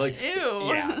son. Like, ew.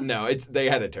 Yeah, no, they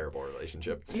had a terrible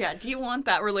relationship. Yeah, do you want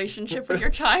that relationship with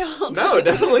your child? No,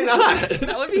 definitely not.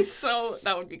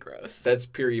 That would be gross. That's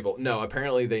pure evil. No,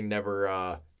 apparently they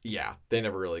never. They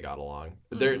never really got along.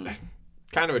 They're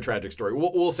kind of a tragic story.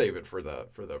 We'll save it for the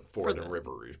Ford and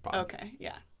River Rouge pod. Okay,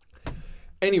 yeah.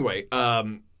 Anyway,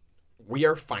 we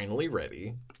are finally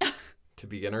ready to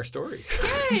begin our story.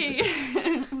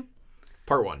 Yay!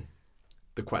 Part 1.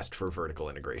 The quest for vertical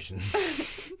integration.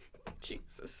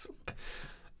 Jesus.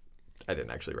 I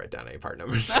didn't actually write down any part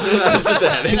numbers. That was the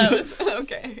heading. That was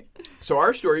okay. So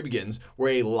our story begins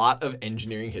where a lot of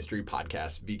engineering history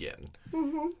podcasts begin.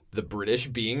 Mm-hmm. The British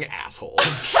being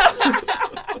assholes.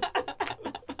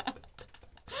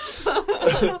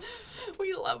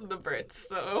 We love the Brits,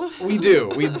 though. We do.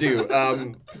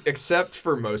 Except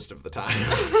for most of the time.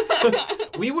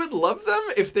 We would love them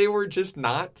if they were just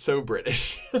not so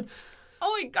British.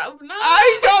 Oh, I got no.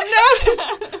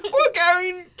 We're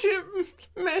going to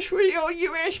mess with your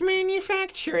US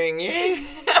manufacturing, yeah?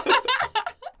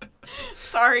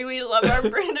 Sorry, we love our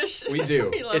British. We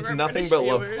do. It's nothing but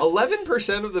viewers. Love.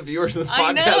 11% of the viewers in this podcast,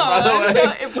 I know. by the way.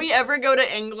 So if we ever go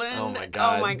to England, Oh my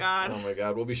god. Oh my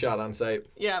god. We'll be shot on sight.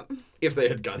 Yeah. If they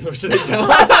had guns, which they don't.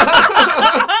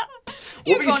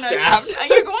 We'll be stabbed. Are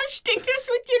you going to stick us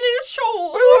with your little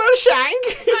sword? We want a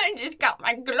shank. I just got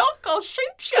my Glock. I'll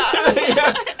shoot you.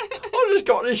 Yeah. I just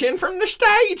got this in from the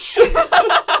States.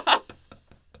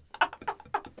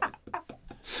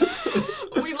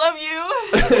 We love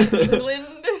you, England.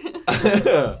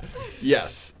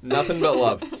 Yes, nothing but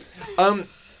love.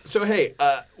 So hey,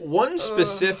 one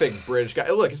specific British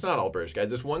guy. Look, it's not all British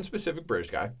guys. It's one specific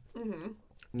British guy. Mm-hmm.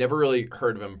 Never really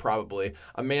heard of him. Probably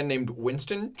a man named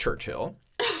Winston Churchill.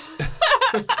 Who's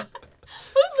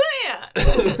that?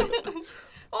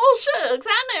 Oh shucks,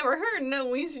 I never heard no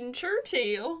Winston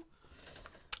Churchill.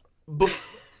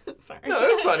 Sorry. No,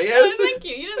 it was funny. Thank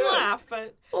you. You didn't laugh,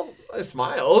 but well, I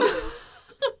smiled.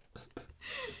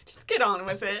 Just get on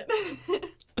with it.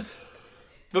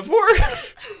 Before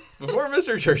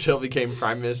Mr. Churchill became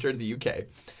Prime Minister of the UK,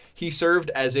 he served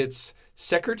as its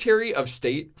Secretary of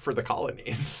State for the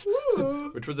Colonies,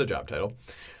 which was a job title.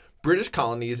 British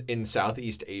colonies in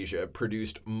Southeast Asia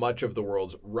produced much of the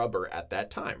world's rubber at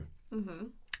that time. Mm-hmm.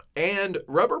 And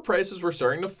rubber prices were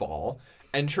starting to fall,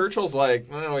 and Churchill's like,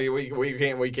 no,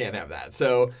 we can't have that.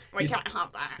 So we can't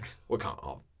have that. We can't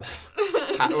have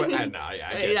I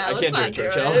can't do it,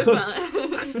 Churchill.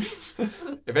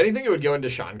 If anything, it would go into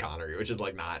Sean Connery, which is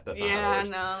like that's not how it works.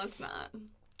 No, it's not.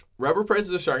 Rubber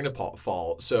prices are starting to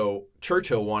fall, so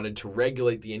Churchill wanted to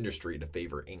regulate the industry to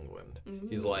favor England. Mm-hmm.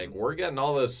 He's like, we're getting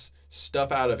all this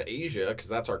stuff out of Asia because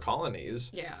that's our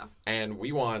colonies. Yeah. And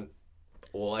we want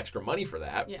a little extra money for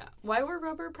that. Yeah. Why were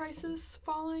rubber prices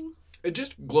falling? It's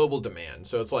just global demand.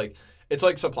 So it's like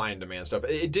supply and demand stuff.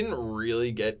 It didn't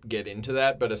really get into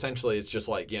that, but essentially it's just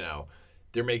like,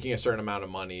 they're making a certain amount of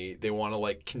money. They want to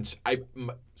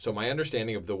so my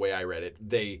understanding of the way I read it,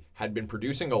 they had been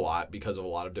producing a lot because of a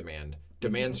lot of demand.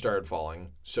 Demand started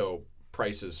falling, so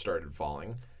prices started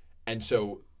falling. And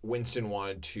so Winston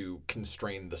wanted to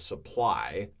constrain the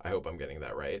supply, I hope I'm getting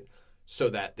that right, so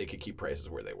that they could keep prices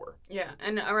where they were. Yeah,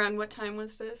 and around what time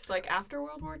was this? Like after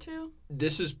World War II?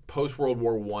 This is post-World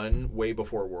War I, way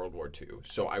before World War II.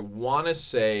 So I want to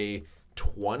say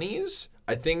 20s.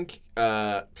 I think,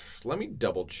 let me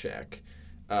double check.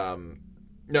 July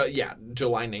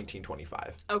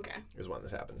 1925. Okay. Is when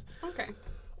this happens. Okay.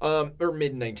 Or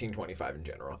mid-1925 in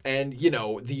general. And,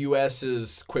 the U.S.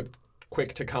 is quick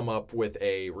to come up with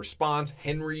a response.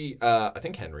 Henry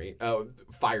Firestone,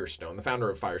 the founder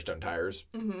of Firestone Tires,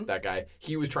 that guy,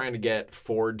 he was trying to get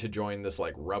Ford to join this,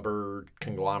 rubber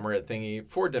conglomerate thingy.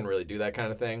 Ford didn't really do that kind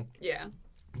of thing. Yeah.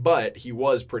 But he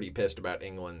was pretty pissed about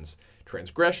England's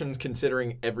transgressions,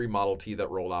 considering every Model T that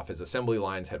rolled off his assembly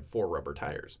lines had 4 rubber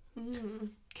tires. Mm-hmm.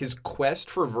 His quest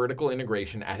for vertical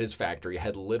integration at his factory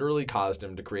had literally caused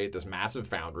him to create this massive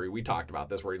foundry. We talked about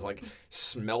this, where he's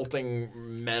smelting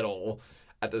metal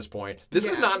at this point. This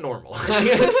is not normal.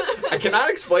 I cannot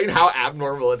explain how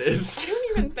abnormal it is. I don't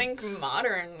even think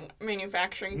modern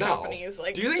manufacturing No. companies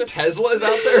like. Do you think just, Tesla is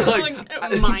out there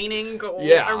like mining gold?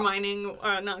 Yeah. Or mining,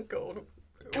 not gold.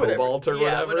 cobalt or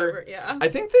Yeah, whatever? Yeah. I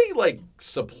think they like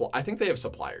supply. I think they have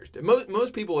suppliers.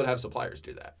 Most people would have suppliers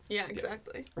do that. Yeah,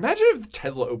 exactly. Imagine if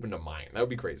Tesla opened a mine. That would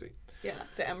be crazy. Yeah,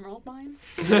 the emerald mine.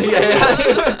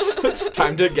 yeah.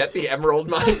 Time to get the emerald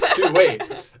mine. Dude, wait.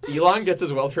 Elon gets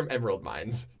his wealth from emerald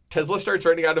mines. Tesla starts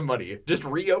running out of money. Just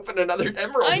reopen another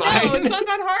emerald I mine. know, it's not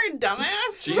that hard,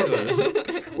 dumbass.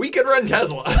 Jesus. We could run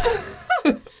Tesla.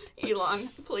 Elon,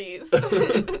 please.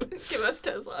 Give us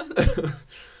Tesla.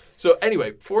 So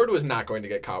anyway, Ford was not going to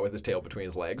get caught with his tail between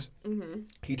his legs. Mm-hmm.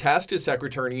 He tasked his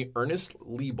secretary, Ernest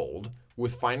Liebold,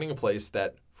 with finding a place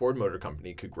that Ford Motor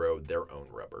Company could grow their own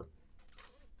rubber.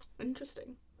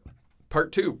 Interesting.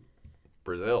 Part 2,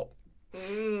 Brazil.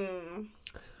 Mm.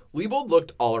 Liebold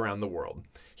looked all around the world.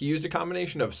 He used a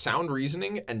combination of sound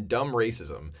reasoning and dumb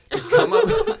racism to come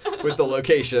up with the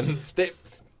location.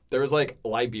 There was like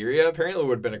Liberia apparently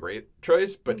would have been a great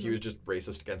choice, but he was just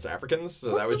racist against Africans,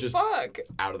 so that was just fuck?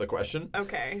 out of the question.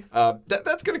 Okay.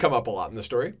 That's going to come up a lot in the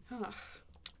story.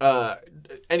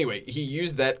 Anyway, he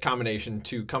used that combination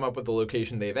to come up with the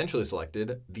location they eventually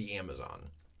selected, the Amazon.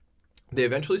 They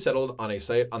eventually settled on a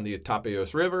site on the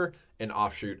Tapajós River, an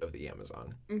offshoot of the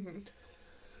Amazon. Mm-hmm.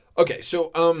 Okay,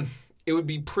 so it would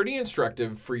be pretty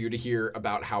instructive for you to hear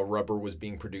about how rubber was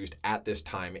being produced at this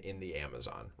time in the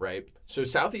Amazon, right? So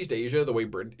Southeast Asia, the way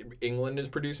England is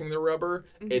producing their rubber,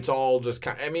 it's all just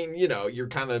kind of, I mean, you know, you're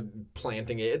kind of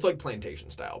planting it. It's like plantation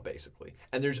style, basically.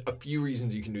 And there's a few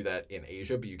reasons you can do that in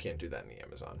Asia, but you can't do that in the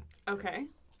Amazon. Okay.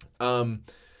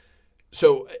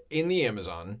 So in the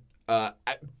Amazon,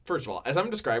 first of all, as I'm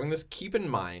describing this, keep in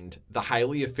mind the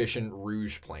highly efficient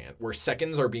Rouge plant where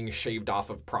seconds are being shaved off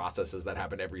of processes that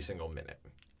happen every single minute.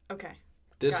 Okay.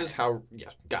 This is how,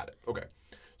 yes, got it. Okay.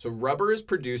 So rubber is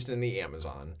produced in the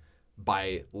Amazon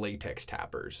by latex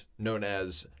tappers known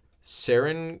as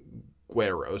seringueiros,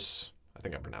 I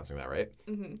think I'm pronouncing that right,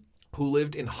 who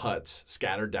lived in huts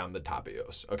scattered down the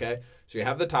Tapajós, okay? So you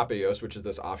have the Tapajós, which is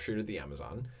this offshoot of the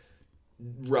Amazon.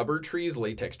 Rubber trees,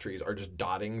 latex trees are just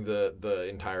dotting the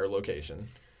entire location.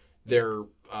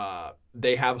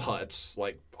 They have huts,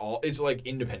 it's like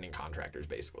independent contractors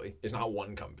basically. It's not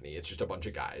one company. It's just a bunch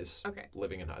of guys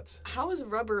living in huts. How is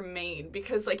rubber made?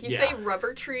 Because you say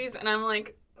rubber trees and I'm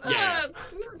like,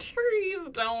 trees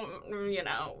don't,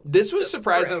 This was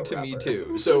surprising to me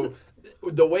too. So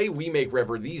the way we make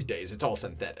rubber these days, it's all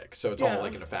synthetic. So it's all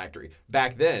like in a factory.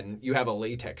 Back then, you have a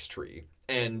latex tree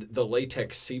and the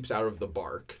latex seeps out of the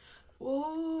bark.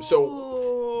 Whoa.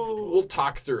 So we'll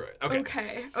talk through it.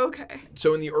 Okay.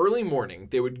 So in the early morning,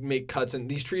 they would make cuts, and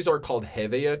these trees are called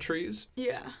hevea trees.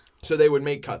 Yeah. So they would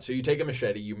make cuts. So you take a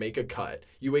machete, you make a cut.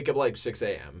 You wake up like 6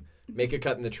 a.m., make a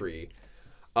cut in the tree.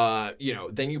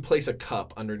 Then you place a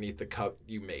cup underneath the cup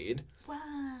you made. Wow.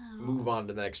 Move on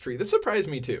to the next tree. This surprised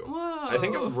me too. Whoa. I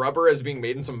think of rubber as being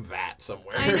made in some vat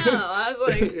somewhere. I know. I was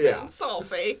like, Yeah. it's all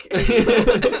fake.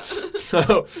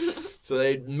 So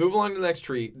they'd move along to the next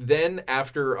tree. Then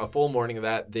after a full morning of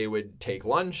that, they would take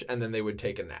lunch and then they would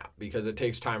take a nap because it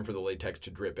takes time for the latex to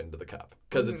drip into the cup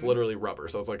because it's literally rubber.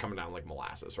 So it's like coming down like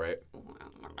molasses, right?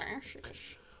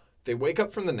 They wake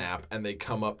up from the nap and they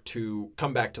come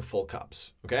back to full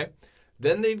cups, okay?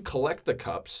 Then they'd collect the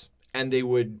cups and they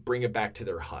would bring it back to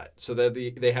their hut. So that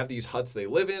they have these huts they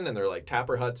live in and they're like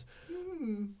tapper huts.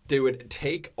 They would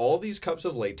take all these cups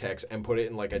of latex and put it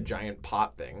in like a giant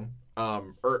pot thing.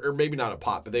 Or maybe not a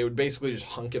pot, but they would basically just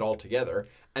hunk it all together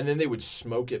and then they would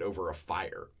smoke it over a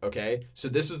fire, okay? So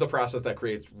this is the process that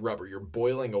creates rubber. You're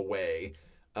boiling away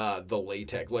the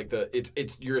latex,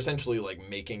 you're essentially like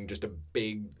making just a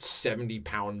big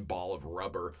 70-pound ball of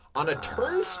rubber on a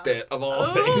turnspit of all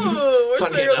things.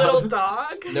 Was there a little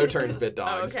dog? No turnspit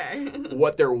dogs. Okay.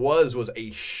 What there was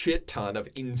a shit ton of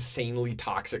insanely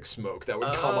toxic smoke that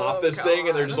would come off this thing,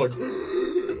 and they're just like,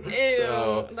 ew,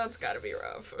 so, that's gotta be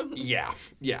rough.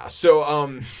 Yeah.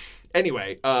 So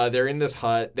anyway, they're in this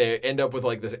hut. They end up with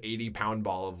like this 80-pound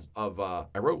ball of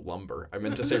I wrote lumber. I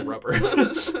meant to say rubber.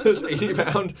 This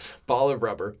 80-pound ball of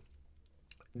rubber.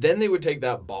 Then they would take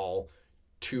that ball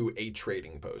to a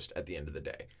trading post at the end of the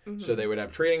day. So they would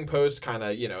have trading posts kind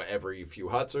of, every few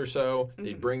huts or so.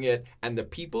 They'd bring it. And the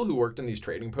people who worked in these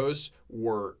trading posts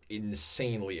were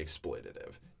insanely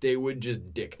exploitative. They would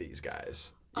just dick these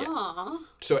guys. Yeah. Aww.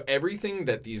 So everything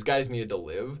that these guys needed to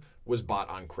live was bought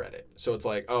on credit. So it's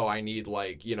like, oh, I need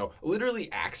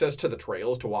literally access to the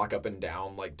trails to walk up and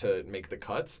down, to make the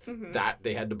cuts. That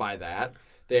they had to buy that.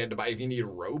 They had to buy, if you need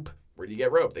rope, where do you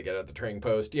get rope? They get it at the trading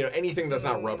post. Anything that's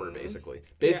not rubber, basically.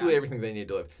 Basically everything they need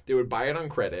to live. They would buy it on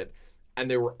credit. and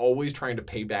they were always trying to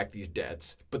pay back these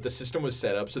debts, but the system was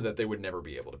set up so that they would never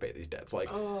be able to pay these debts. Like,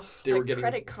 they were getting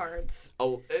credit cards.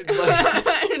 No,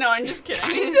 I'm just kidding.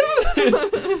 Kind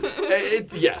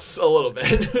of. Yes, a little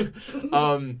bit.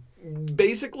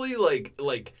 Basically,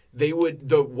 like they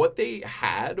would what they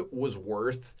had was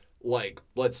worth, like,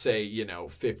 let's say,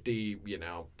 50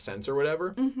 cents or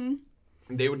whatever. Mm-hmm.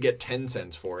 They would get 10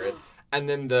 cents for it. And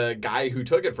then the guy who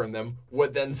took it from them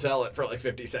would then sell it for like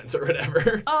 50 cents or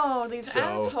whatever. Oh, these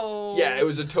assholes. Yeah, it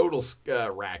was a total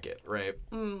racket, right?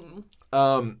 Mm.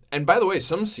 And by the way,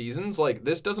 some seasons, like,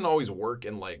 this doesn't always work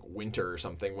in like winter or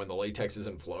something when the latex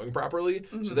isn't flowing properly.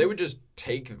 Mm-hmm. So they would just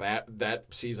take that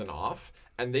season off,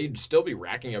 and they'd still be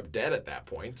racking up debt at that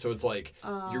point. So it's like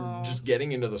you're just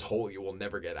getting into this hole you will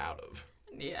never get out of.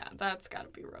 Yeah, that's got to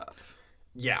be rough.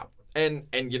 Yeah. And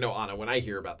Anna, when I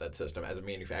hear about that system as a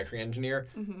manufacturing engineer,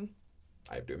 mm-hmm.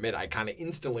 I have to admit, I kind of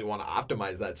instantly want to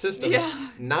optimize that system. Yeah.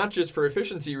 Not just for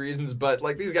efficiency reasons, but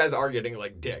like these guys are getting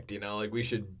like dicked, like we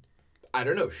should, I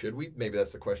don't know, should we? Maybe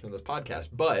that's the question of this podcast,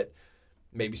 but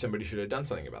maybe somebody should have done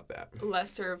something about that.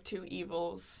 Lesser of two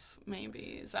evils,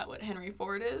 maybe. Is that what Henry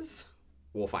Ford is?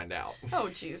 We'll find out. Oh,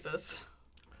 Jesus.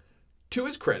 To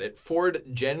his credit, Ford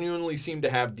genuinely seemed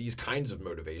to have these kinds of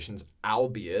motivations,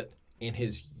 albeit in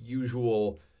his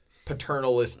usual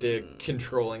paternalistic,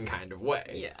 controlling kind of way.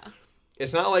 Yeah.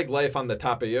 It's not like life on the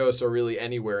Tapajos or really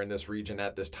anywhere in this region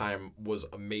at this time was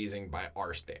amazing by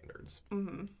our standards.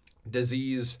 Mm-hmm.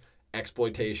 Disease,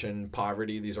 exploitation,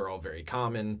 poverty, these are all very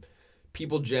common.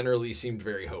 People generally seemed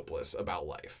very hopeless about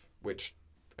life, which,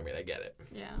 I mean, I get it.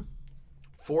 Yeah.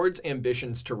 Ford's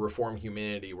ambitions to reform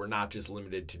humanity were not just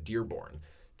limited to Dearborn.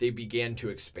 They began to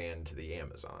expand to the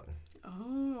Amazon.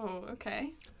 Oh,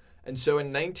 okay. And so in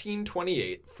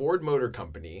 1928, Ford Motor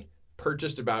Company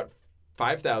purchased about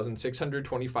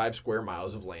 5,625 square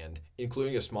miles of land,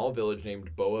 including a small village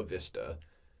named Boa Vista.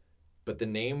 But the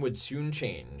name would soon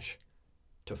change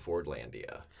to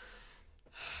Fordlandia.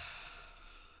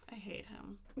 I hate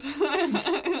him.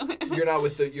 You're not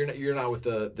with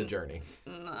the journey.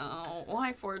 No,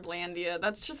 why Fordlandia?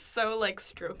 That's just so like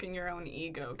stroking your own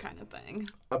ego kind of thing.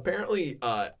 Apparently,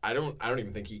 I don't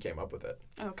even think he came up with it.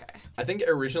 Okay. I think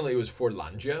originally it was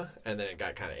Fordlandia, and then it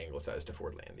got kind of anglicized to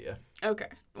Fordlandia. Okay.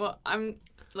 Well,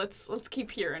 let's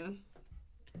keep hearing.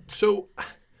 So,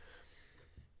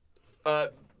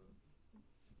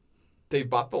 they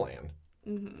bought the land.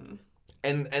 Mm-hmm.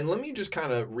 And let me just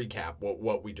kind of recap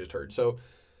what we just heard. So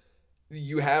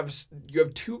you have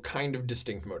two kind of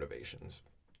distinct motivations.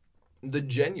 The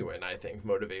genuine, I think,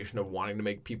 motivation of wanting to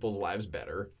make people's lives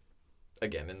better,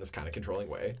 again, in this kind of controlling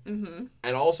way. Mm-hmm.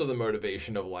 And also the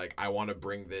motivation of, like, I want to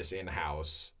bring this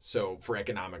in-house, so for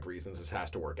economic reasons, this has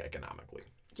to work economically.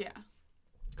 Yeah.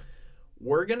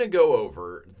 We're going to go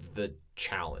over the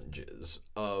challenges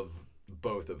of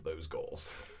both of those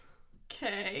goals.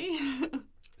 Okay.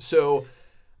 So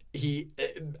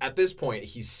at this point,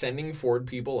 he's sending Ford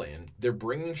people in. They're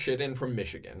bringing shit in from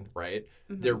Michigan, right?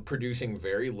 Mm-hmm. They're producing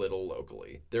very little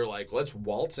locally. They're like, let's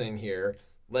waltz in here.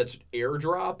 Let's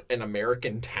airdrop an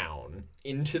American town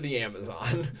into the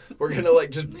Amazon. We're going to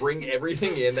just bring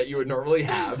everything in that you would normally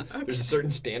have. Okay. There's a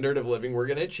certain standard of living we're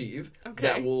going to achieve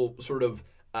that will sort of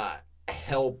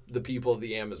help the people of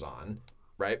the Amazon,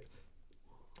 right?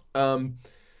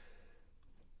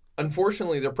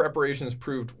 Unfortunately, their preparations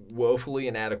proved woefully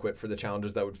inadequate for the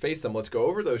challenges that would face them. Let's go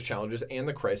over those challenges and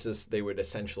the crisis they would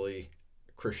essentially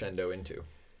crescendo into.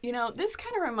 This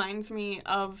kind of reminds me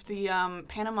of the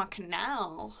Panama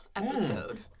Canal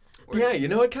episode. Yeah,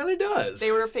 it kind of does.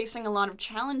 They were facing a lot of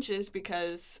challenges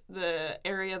because the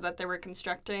area that they were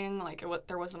constructing,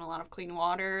 there wasn't a lot of clean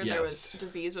water. Yes.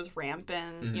 Disease was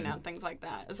rampant, mm-hmm. Things like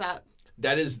that. Is that...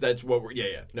 That's what we're...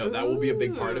 Yeah. No, that will be a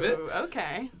big part of it.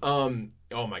 Okay.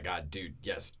 Oh my God, dude.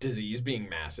 Yes. Disease being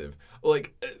massive.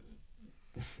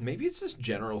 Maybe it's this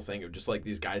general thing of just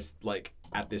these guys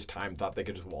at this time thought they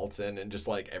could just waltz in and just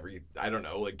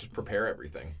just prepare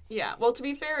everything. Yeah. Well, to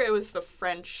be fair, it was the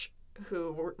French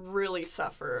who really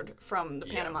suffered from the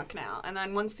Panama Canal. And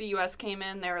then once the U.S. came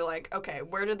in, they were like, okay,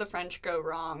 where did the French go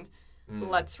wrong?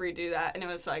 Let's redo that. And it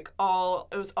was all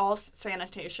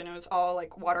sanitation. It was all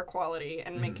water quality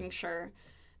and making sure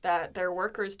that their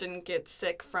workers didn't get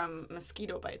sick from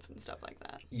mosquito bites and stuff like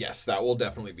that. Yes, that will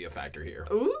definitely be a factor here.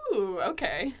 Ooh,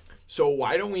 okay. So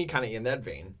why don't we kind of, in that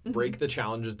vein, break the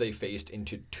challenges they faced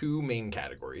into two main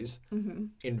categories,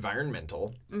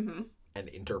 environmental and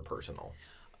interpersonal.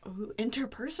 Ooh,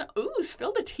 interpersonal. Ooh,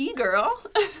 spill the tea, girl.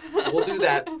 We'll do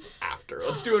that after.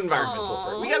 Let's do environmental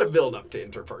first. We got to build up to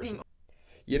interpersonal.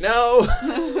 Yep.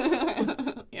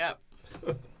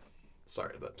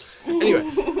 Sorry.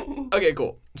 Anyway. Okay,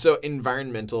 cool. So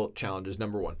environmental challenges,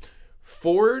 number 1.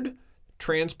 Ford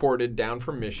transported down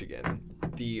from Michigan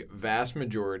the vast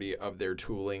majority of their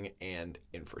tooling and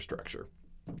infrastructure.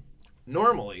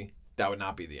 Normally, that would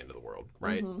not be the end of the world,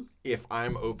 right? Mm-hmm. If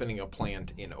I'm opening a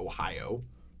plant in Ohio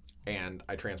and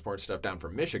I transport stuff down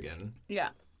from Michigan,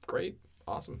 great,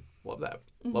 awesome, love that.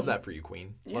 Mm-hmm. Love that for you,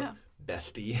 Queen. Yeah.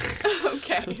 Bestie.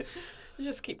 Okay.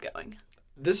 Just keep going.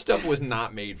 This stuff was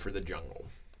not made for the jungle.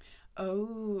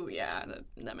 Oh, yeah,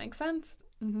 that makes sense.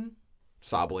 Mm-hmm.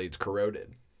 Saw blades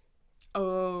corroded.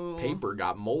 Oh. Paper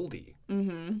got moldy.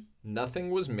 Mm-hmm.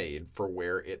 Nothing was made for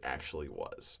where it actually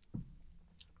was.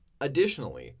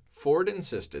 Additionally, Ford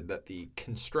insisted that the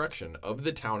construction of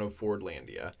the town of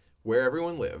Fordlandia, where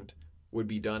everyone lived, would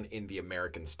be done in the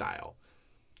American style.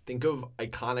 Think of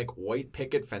iconic white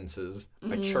picket fences,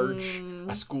 a church,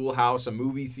 a schoolhouse, a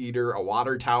movie theater, a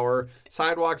water tower,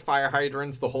 sidewalks, fire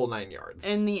hydrants, the whole 9 yards.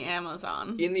 In the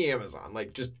Amazon. In the Amazon.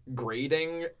 Like just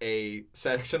grading a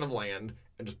section of land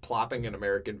and just plopping an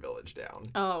American village down.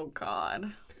 Oh,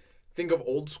 God. Think of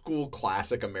old school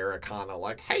classic Americana,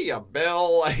 like, hey,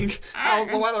 Bill, like, how's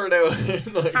the weather doing?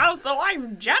 Like, how's the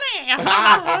wife, Jenny?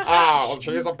 Oh,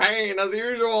 she's a pain as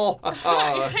usual.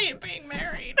 I hate being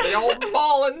married. The old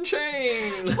ball and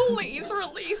chain. Please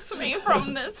release me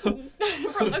from this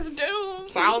doom.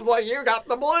 Sounds like you got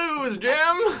the blues,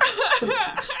 Jim.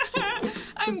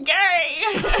 I'm gay.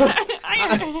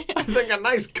 I think a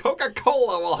nice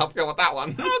Coca-Cola will help you with that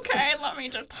one. Okay, let me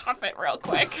just huff it real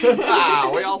quick.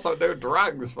 We also do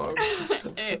drugs, folks.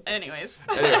 Anyways.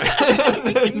 Anyway.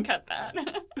 We can cut that.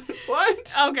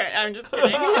 What? Okay, I'm just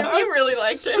kidding. You really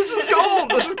liked it. This is gold.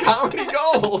 This is comedy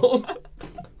gold.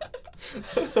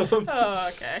 Oh,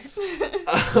 okay.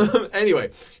 Anyway,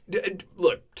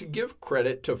 look, to give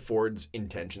credit to Ford's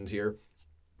intentions here,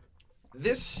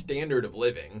 this standard of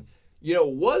living,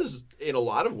 was in a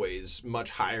lot of ways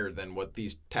much higher than what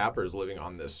these tappers living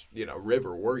on this,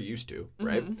 river were used to,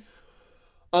 right?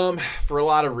 Mm-hmm. For a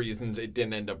lot of reasons, it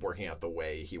didn't end up working out the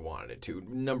way he wanted it to.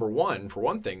 Number one, for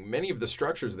one thing, many of the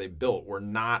structures they built were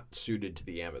not suited to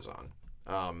the Amazon.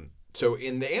 So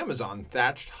in the Amazon,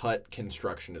 thatched hut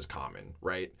construction is common,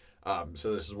 right?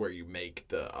 So this is where you make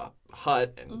the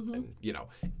hut and,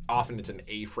 often it's an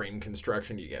A-frame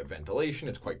construction. You get ventilation.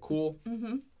 It's quite cool.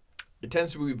 Mm-hmm. It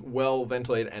tends to be well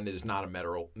ventilated and is not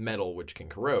a metal which can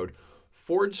corrode.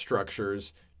 Ford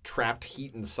structures trapped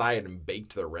heat inside and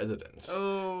baked their residents.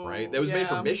 Oh, right? That was made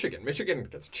for Michigan. Michigan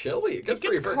gets chilly. It gets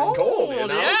pretty freaking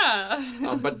cold,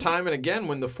 Yeah. But time and again,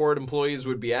 when the Ford employees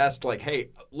would be asked, like, hey,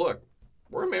 look,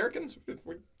 we're Americans.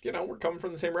 We're coming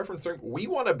from the same reference point. We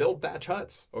want to build thatch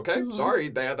huts, okay? Mm-hmm. Sorry,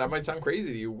 that might sound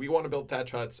crazy to you. We want to build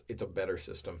thatch huts. It's a better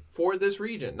system for this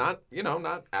region. Not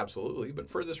absolutely, but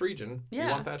for this region, we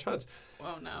want thatch huts.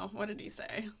 Oh, no. What did he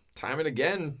say? Time and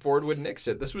again, Ford would nix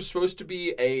it. This was supposed to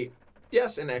be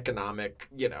an economic,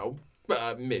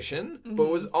 mission, mm-hmm. but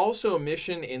was also a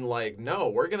mission in no,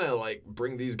 we're going to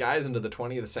bring these guys into the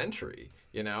 20th century,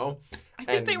 I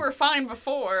think they were fine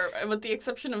before, with the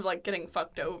exception of getting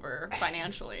fucked over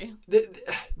financially.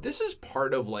 This is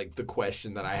part of the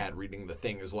question that I had reading the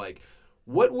thing is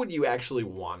what would you actually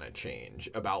want to change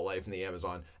about life in the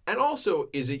Amazon? And also,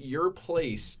 is it your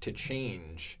place to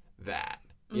change that?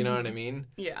 You know what I mean?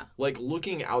 Yeah.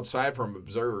 Looking outside from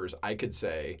observers, I could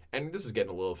say, and this is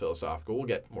getting a little philosophical, we'll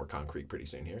get more concrete pretty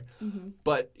soon here. Mm-hmm.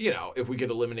 But, if we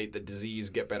could eliminate the disease,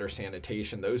 get better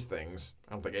sanitation, those things,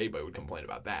 I don't think anybody would complain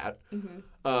about that.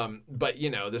 Mm-hmm. But,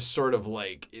 this sort of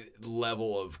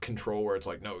level of control where it's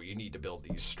no, you need to build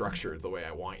these structures the way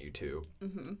I want you to.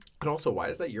 Mm-hmm. And also, why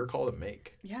is that your call to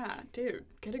make? Yeah, dude,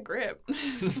 get a grip.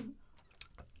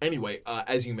 Anyway,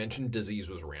 as you mentioned, disease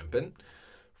was rampant.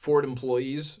 Ford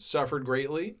employees suffered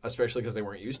greatly, especially because they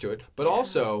weren't used to it, but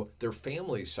also their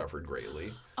families suffered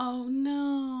greatly. Oh,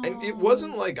 no. And it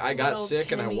wasn't I got Little sick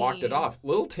Timmy. And I walked it off.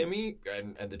 Little Timmy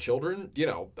and the children,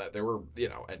 that they were,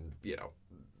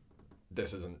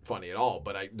 this isn't funny at all,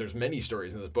 but there's many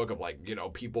stories in this book of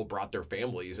people brought their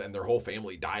families and their whole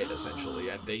family died essentially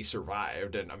and they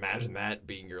survived. And imagine that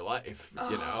being your life,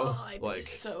 I'd be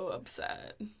so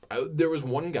upset. There was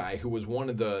one guy who was one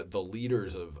of the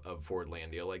leaders of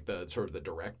Fordlandia, the sort of the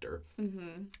director.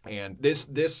 Mm-hmm. And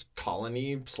this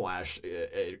colony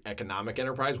 / economic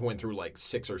enterprise went through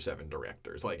 6 or 7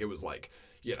 directors. It was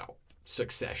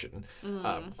succession,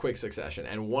 quick succession.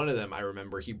 And one of them, I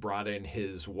remember, he brought in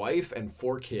his wife and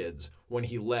 4 kids. When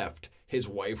he left, his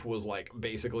wife was like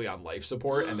basically on life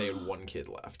support and they had one kid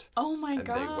left. Oh my and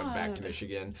God. they went back to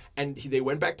Michigan. And they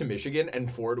went back to Michigan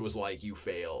and Ford was like, you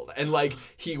failed. And like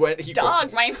he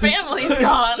Dog, my family's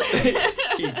gone.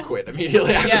 he quit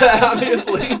immediately after Yeah. that,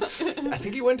 obviously. I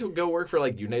think he went to go work for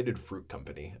like United Fruit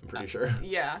Company, I'm pretty sure.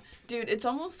 Yeah. Dude, it's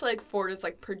almost like Ford is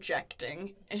like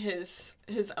projecting his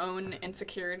own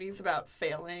insecurities about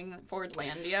failing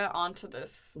Fordlandia onto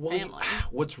this family.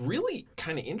 What's really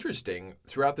kind of interesting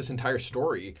throughout this entire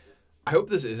story, I hope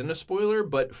this isn't a spoiler,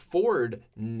 but Ford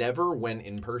never went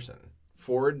in person.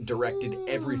 Ford directed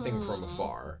everything from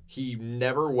afar. He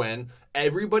never went.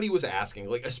 Everybody was asking,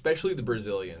 like, especially the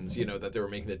Brazilians, you know, that they were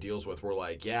making the deals with were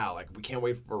like, yeah, like, we can't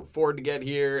wait for Ford to get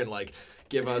here and, like,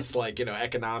 give us, like, you know,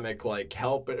 economic, like,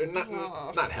 help.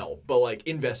 Not help, but, like,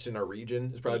 invest in our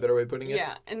region is probably a better way of putting it.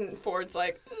 Yeah, and Ford's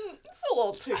like, it's a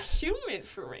little too humid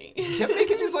for me. He kept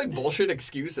making these, like, bullshit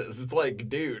excuses. It's like,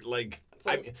 dude, like,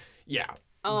 yeah.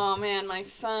 Oh, man, my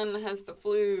son has the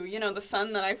flu. You know, the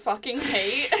son that I fucking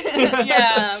hate?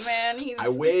 Yeah, man, he's... I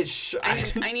wish.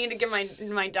 I need to give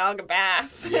my dog a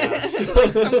bath. Yes.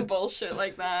 Like some bullshit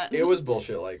like that. It was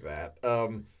bullshit like that.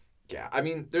 Yeah, I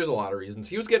mean, there's a lot of reasons.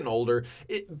 He was getting older.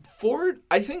 Ford,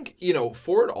 I think, you know,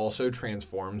 Ford also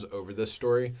transforms over this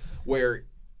story where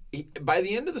by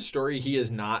the end of the story, he is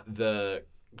not the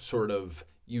sort of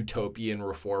utopian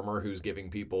reformer who's giving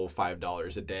people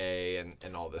 $5 a day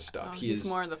and all this stuff. Oh, he's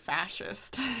more the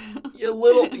fascist. A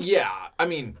little, yeah. I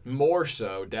mean, more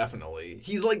so, definitely.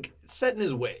 He's like set in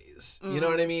his ways. You know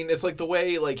what I mean? It's like the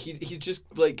way, like he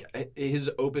just like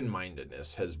his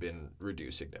open-mindedness has been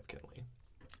reduced significantly.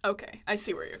 Okay, I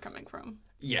see where you're coming from.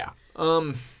 Yeah.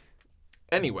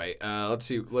 Anyway, let's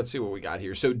see what we got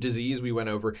here. So disease, we went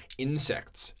over.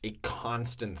 Insects, a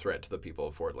constant threat to the people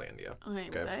of Fordlandia. I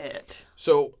bet.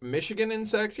 So Michigan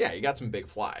insects, yeah, you got some big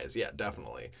flies, yeah,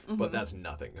 definitely, but that's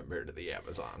nothing compared to the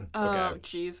Amazon. Oh,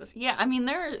 Jesus. Yeah, I mean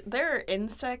there are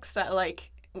insects that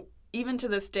like even to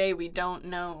this day we don't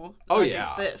know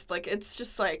exist. Like it's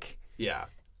just like yeah.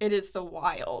 It is the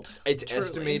wild. It's truly.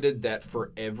 estimated that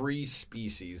for every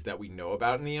species that we know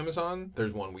about in the Amazon,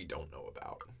 there's one we don't know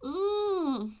about.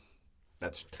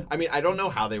 I mean, I don't know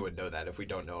how they would know that if we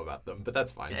don't know about them, but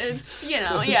that's fine. It's, you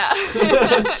know, yeah.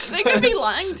 They could be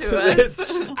lying to us.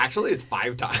 Actually, it's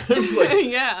 5 times. Like,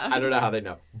 yeah. I don't know how they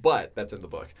know, but that's in the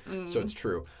book, so it's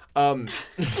true.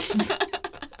 It's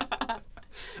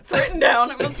written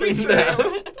down. It must be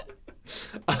true.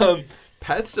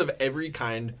 Pests of every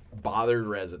kind bothered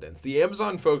residents. The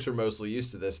Amazon folks are mostly used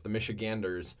to this. The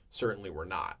Michiganders certainly were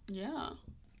not. Yeah.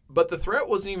 But the threat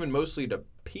wasn't even mostly to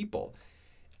people.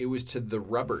 It was to the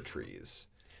rubber trees.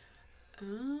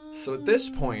 So at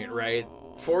this point, right,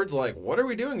 Ford's like, what are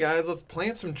we doing, guys? Let's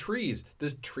plant some trees.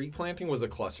 This tree planting was a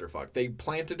clusterfuck. They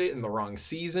planted it in the wrong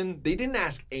season. They didn't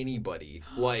ask anybody,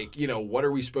 like, you know, what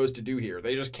are we supposed to do here?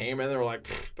 They just came in and they were like,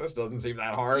 this doesn't seem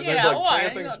that hard. Yeah, There's like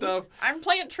planting stuff. I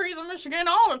plant trees in Michigan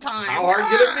all the time. How hard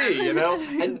could it be, you know?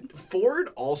 And Ford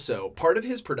also, part of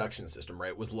his production system,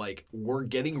 right, was like, we're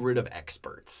getting rid of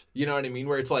experts. You know what I mean?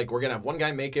 Where it's like, we're going to have one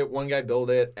guy make it, one guy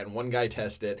build it, and one guy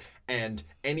test it. And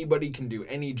anybody can do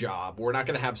any job. We're not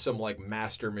going to have some like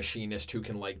master machinist who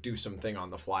can like do something on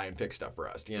the fly and fix stuff for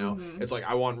us. You know, It's like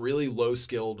I want really low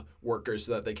skilled workers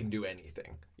so that they can do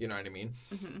anything. You know what I mean?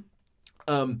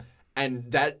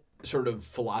 And that sort of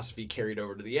philosophy carried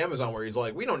over to the Amazon where he's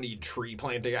like, we don't need tree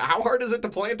planting. How hard is it to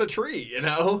plant a tree, you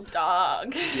know?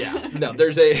 Dog. Yeah. No,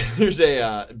 there's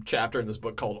a chapter in this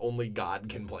book called Only God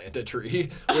Can Plant a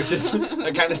Tree, which is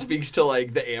that kind of speaks to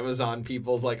like the Amazon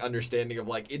people's like understanding of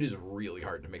like it is really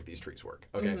hard to make these trees work.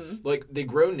 Okay. Like they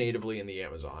grow natively in the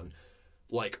Amazon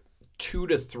like 2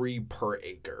 to 3 per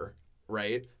acre.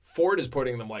 Right? Ford is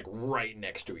putting them like right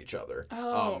next to each other.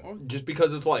 Just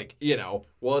because it's like, you know,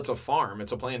 well, it's a farm,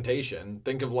 it's a plantation.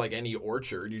 Think of like any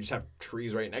orchard, you just have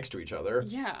trees right next to each other.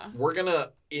 Yeah. We're going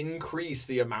to increase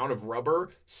the amount of rubber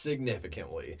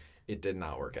significantly. It did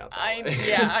not work out that way.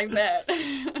 Yeah, I bet.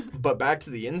 But back to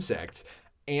the insects,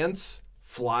 ants,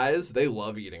 flies, they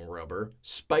love eating rubber.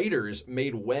 Spiders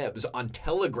made webs on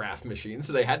telegraph machines.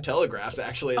 So they had telegraphs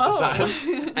actually at this time.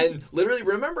 And literally,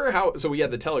 remember how, so we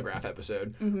had the telegraph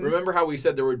episode. Remember how we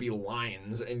said there would be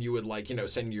lines and you would like, you know,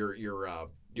 send your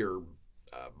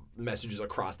messages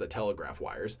across the telegraph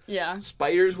wires. Yeah.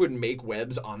 Spiders would make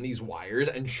webs on these wires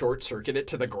and short circuit it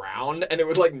to the ground, and it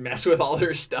would like mess with all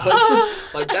their stuff.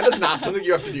 Like that is not something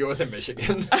you have to deal with in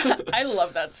Michigan. I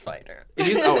love that spider.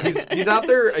 He's out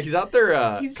there. He's out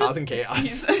there causing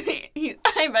chaos.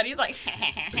 I bet he's like,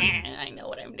 I know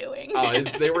what I'm doing.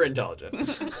 They were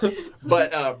intelligent.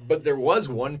 But there was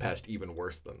one pest even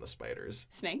worse than the spiders.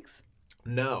 Snakes?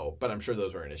 No, but I'm sure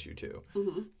those were an issue too.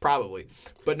 Mm-hmm. Probably.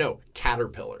 But no,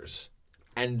 caterpillars.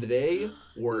 And they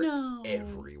were No.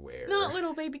 everywhere. Not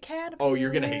little baby caterpillars. Oh,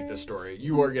 you're going to hate this story.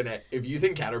 You are going to, if you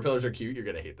think caterpillars are cute, you're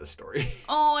going to hate this story.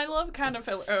 Oh, I love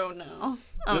caterpillars. Oh, no.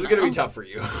 Oh, This is going to be tough for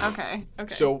you. Okay.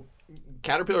 So,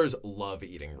 caterpillars love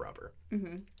eating rubber.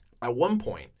 Mm-hmm. At one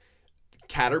point,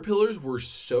 caterpillars were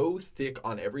so thick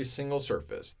on every single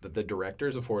surface that the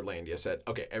directors of Fordlandia said,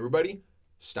 okay, everybody,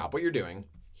 stop what you're doing.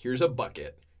 Here's a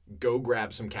bucket. Go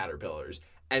grab some caterpillars.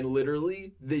 And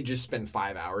literally, they just spent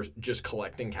 5 hours just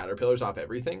collecting caterpillars off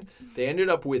everything. They ended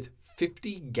up with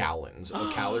 50 gallons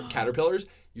of caterpillars.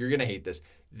 You're going to hate this.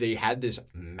 They had this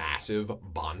massive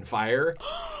bonfire,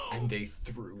 and they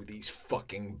threw these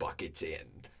fucking buckets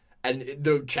in. And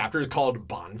the chapter is called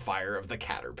Bonfire of the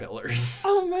Caterpillars.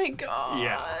 Oh, my God.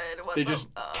 Yeah. What They the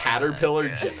just fuck? caterpillar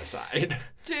genocide.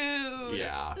 Dude.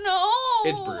 Yeah. No.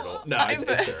 It's brutal. No, it's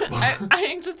terrible.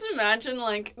 I just imagine,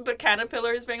 like, the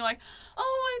caterpillars being like,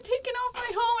 oh, I'm taking off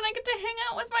my home and I get to hang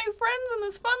out with my friends in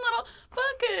this fun little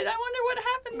bucket. I wonder what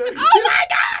happens. No, if- you oh, my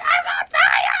God, I'm on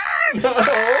fire! No.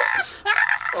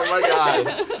 Oh my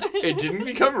God. It didn't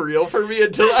become real for me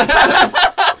until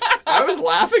I was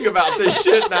laughing about this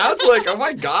shit. Now it's like, oh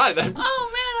my God. Oh, man,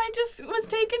 I just was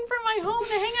taken from my home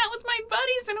to hang out with my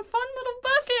buddies in a fun little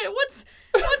bucket. What's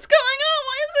going on?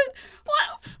 Why is it...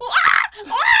 Why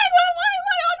am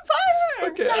I on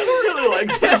fire? Okay, I don't really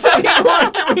like this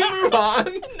anymore. Can we move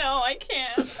on? No, I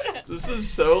can't. This is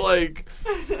so like,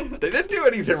 they didn't do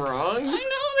anything wrong. I know, they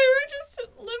were just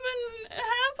living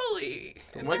happily.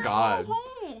 Oh my God.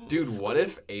 Homes. Dude, what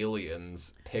if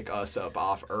aliens pick us up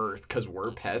off Earth because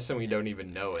we're pests and we don't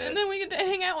even know it? And then we get to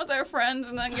hang out with our friends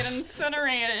and then get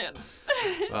incinerated.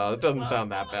 That doesn't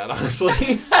sound that bad,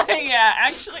 honestly. Yeah,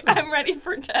 actually, I'm ready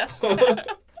for death.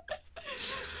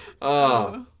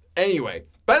 Anyway,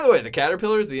 by the way, the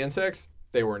caterpillars, the insects,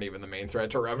 they weren't even the main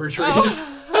threat to rubber trees.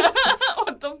 Oh.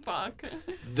 What the fuck?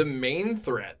 The main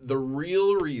threat, the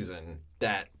real reason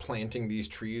that planting these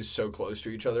trees so close to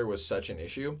each other was such an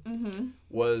issue,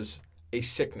 was a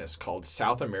sickness called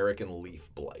South American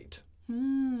leaf blight.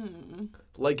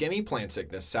 Like any plant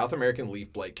sickness, South American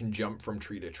leaf blight can jump from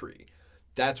tree to tree.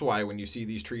 That's why when you see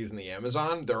these trees in the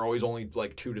Amazon, they're always only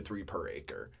like 2 to 3 per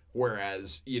acre.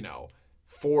 Whereas,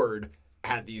 Ford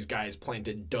had these guys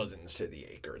planted dozens to the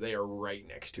acre. They are right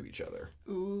next to each other.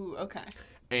 Ooh, okay.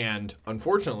 And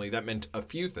unfortunately, that meant a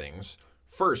few things.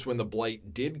 First, when the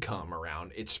blight did come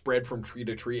around, it spread from tree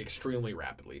to tree extremely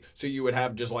rapidly. So you would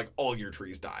have just like all your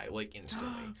trees die, like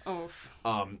instantly. Oof.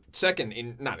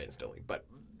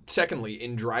 Secondly,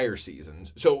 in drier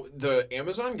seasons. So the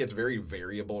Amazon gets very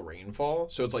variable rainfall.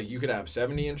 So it's like you could have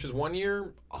 70 inches one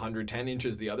year, 110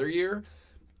 inches the other year.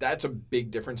 That's a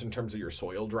big difference in terms of your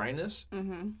soil dryness.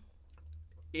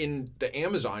 In the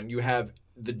Amazon, you have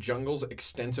the jungle's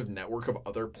extensive network of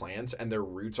other plants, and their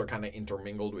roots are kind of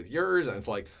intermingled with yours. And it's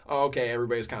like, oh, okay,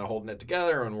 everybody's kind of holding it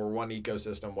together, and we're one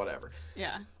ecosystem, whatever.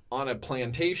 Yeah. On a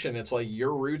plantation, it's like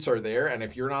your roots are there, and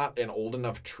if you're not an old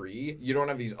enough tree, you don't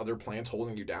have these other plants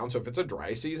holding you down. So if it's a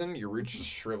dry season, your roots just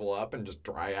shrivel up and just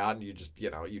dry out, and you just,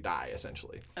 you die,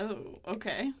 essentially. Oh,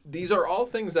 okay. These are all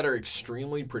things that are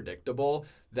extremely predictable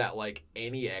that, like,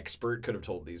 any expert could have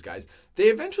told these guys. They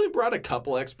eventually brought a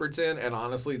couple experts in, and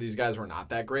honestly, these guys were not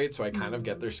that great, so I kind of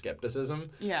get their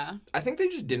skepticism. Yeah. I think they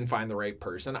just didn't find the right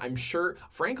person. I'm sure,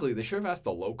 frankly, they should have asked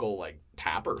the local, like,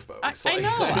 tapper folks. I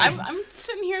know. I'm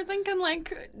sitting here thinking,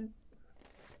 like,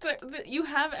 you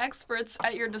have experts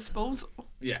at your disposal.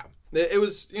 Yeah. It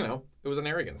was, it was an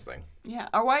arrogance thing. Yeah.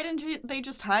 Or why didn't they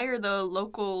just hire the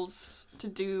locals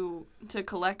to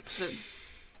collect the...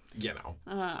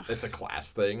 It's a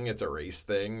class thing. It's a race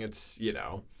thing. It's, we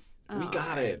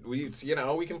got it. We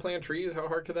can plant trees. How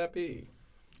hard could that be?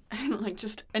 And, like,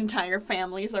 just entire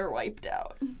families are wiped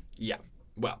out. Yeah.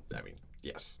 Well, I mean,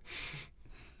 yes.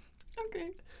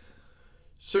 Okay.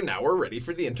 So now we're ready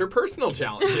for the interpersonal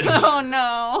challenges. Oh,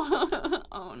 no.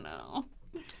 Oh, no.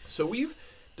 So we've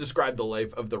described the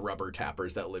life of the rubber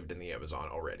tappers that lived in the Amazon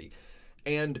already.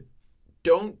 And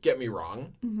don't get me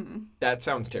wrong, that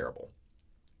sounds terrible.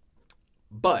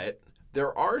 But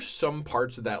there are some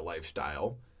parts of that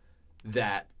lifestyle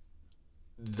that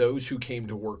those who came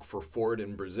to work for Ford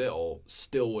in Brazil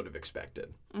still would have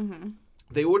expected.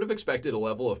 They would have expected a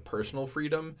level of personal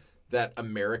freedom that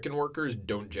American workers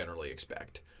don't generally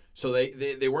expect. So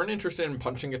they weren't interested in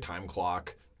punching a time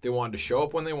clock. They wanted to show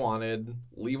up when they wanted,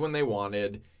 leave when they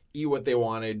wanted, eat what they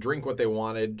wanted, drink what they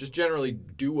wanted, just generally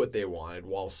do what they wanted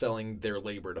while selling their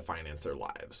labor to finance their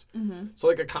lives. Mm-hmm. So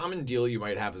like a common deal you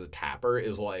might have as a tapper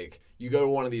is like you go to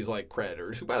one of these like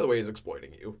creditors who, by the way, is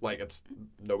exploiting you. Like it's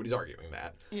nobody's arguing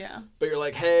that. Yeah. But you're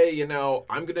like, hey, you know,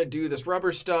 I'm going to do this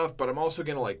rubber stuff, but I'm also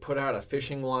going to like put out a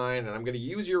fishing line and I'm going to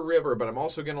use your river, but I'm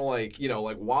also going to like, you know,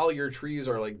 like while your trees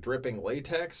are like dripping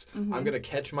latex, Mm-hmm. I'm going to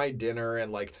catch my dinner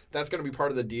and like that's going to be part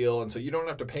of the deal. And so you don't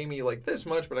have to pay me like this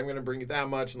much, but I'm going to bring you that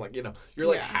much. And like, you know, you're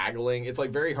like Yeah. haggling. It's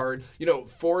like very hard. You know,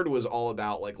 Ford was all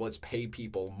about like, let's pay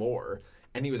people more.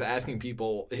 And he was asking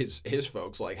people, his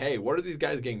folks, like, hey, what are these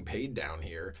guys getting paid down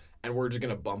here? And we're just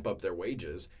going to bump up their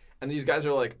wages. And these guys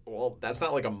are like, well, that's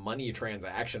not like a money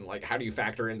transaction. Like, how do you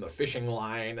factor in the fishing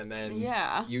line and then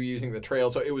Yeah. you using the trail?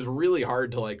 So it was really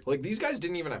hard to like these guys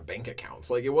didn't even have bank accounts.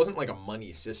 Like, it wasn't like a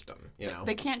money system, you know?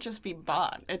 They can't just be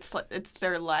bought. It's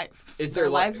their life. It's their their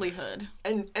life. livelihood.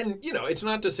 And you know, it's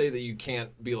not to say that you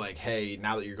can't be like, hey,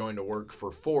 now that you're going to work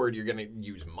for Ford, you're going to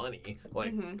use money.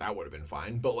 Like, Mm-hmm. that would have been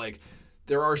fine. But like,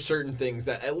 there are certain things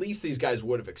that at least these guys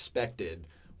would have expected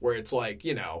where it's like,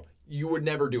 you know, you would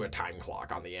never do a time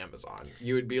clock on the Amazon.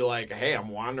 You would be like, hey, I'm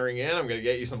wandering in, I'm going to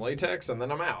get you some latex, and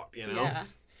then I'm out, you know? Yeah.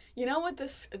 You know what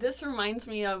this reminds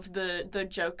me of the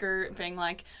Joker being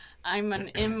like, I'm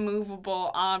an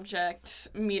immovable object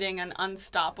meeting an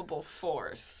unstoppable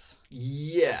force.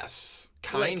 Yes,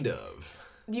 kind Like- of.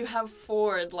 You have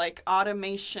Ford, like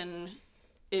automation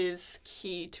is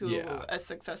key to Yeah.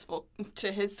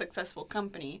 his successful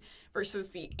company versus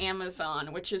the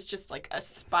Amazon, which is just like a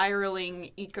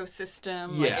spiraling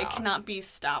ecosystem. Like Yeah. it cannot be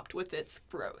stopped with its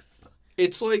growth.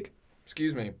 It's like,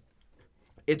 excuse me,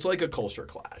 it's like a culture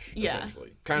clash, Yeah.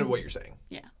 essentially. Kind of what you're saying.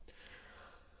 Yeah.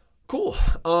 Cool.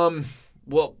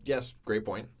 Well, yes, great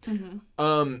point.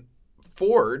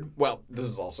 Ford, well, this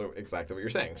is also exactly what you're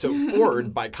saying. So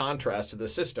Ford, by contrast to the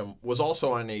system, was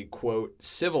also on a, quote,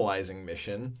 civilizing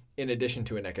mission in addition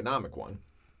to an economic one.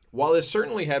 While this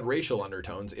certainly had racial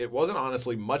undertones, it wasn't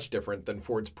honestly much different than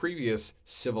Ford's previous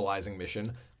civilizing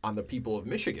mission on the people of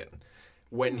Michigan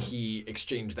when he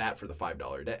exchanged that for the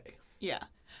 $5 day. Yeah.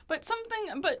 But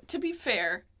to be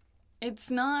fair,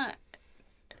 it's not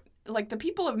like the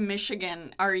people of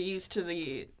Michigan are used to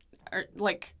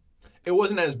It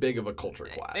wasn't as big of a culture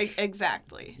clash.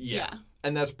 Exactly. Yeah.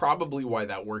 And that's probably why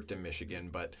that worked in Michigan,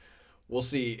 but we'll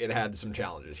see. It had some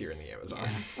challenges here in the Amazon. Yeah.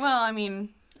 Well, I mean,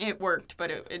 it worked,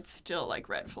 but it's still like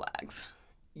red flags.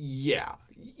 Yeah.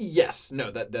 Yes.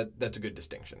 No, that's a good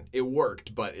distinction. It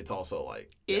worked, but it's also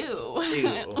like yes. Ew.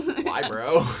 Ew. Why,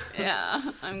 bro?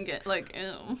 Yeah, I'm like,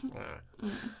 ew.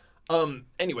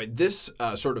 Anyway, this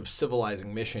sort of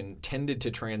civilizing mission tended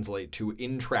to translate to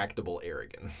intractable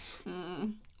arrogance.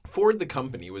 Ford, the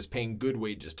company, was paying good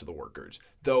wages to the workers,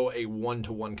 though a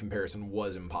one-to-one comparison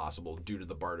was impossible due to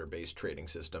the barter-based trading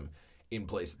system in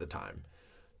place at the time.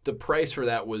 The price for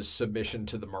that was submission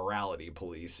to the morality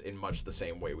police in much the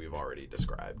same way we've already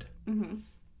described.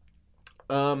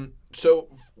 So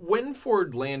when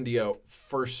Fordlandia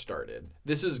first started,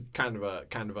 this is kind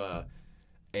of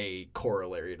a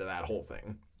corollary to that whole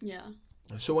thing. Yeah.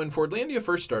 So when Fordlandia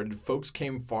first started, folks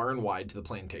came far and wide to the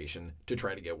plantation to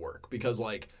try to get work because,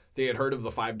 like, they had heard of the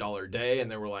 $5 day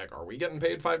and they were like, are we getting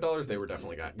paid $5? They were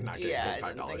definitely not getting Yeah, paid $5.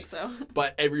 I didn't think so.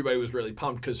 But everybody was really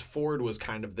pumped because Ford was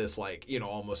kind of this, like, you know,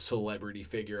 almost celebrity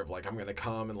figure of, like, I'm going to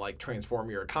come and, like, transform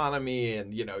your economy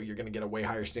and, you know, you're going to get a way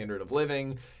higher standard of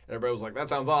living. And everybody was like, that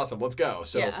sounds awesome. Let's go.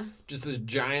 So Yeah. just this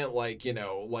giant, like, you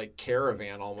know, like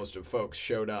caravan almost of folks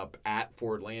showed up at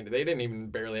Fordlandia. They didn't even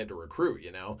barely had to recruit,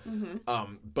 you know.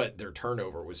 But their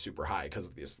turnover was super high because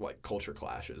of these, like, culture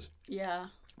clashes. Yeah.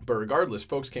 But regardless,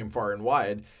 folks came far and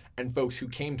wide, and folks who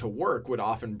came to work would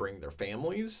often bring their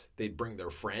families. They'd bring their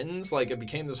friends. Like, it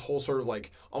became this whole sort of,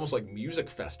 like, almost like music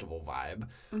festival vibe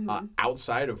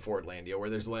outside of Fordlandia, where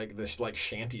there's, like, this, like,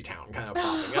 shanty town kind of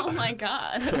popping up. Oh my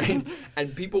God. Right?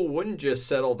 And people wouldn't just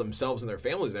settle themselves and their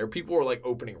families there. People were, like,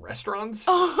 opening restaurants,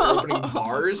 opening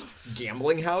bars,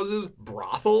 gambling houses,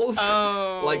 brothels,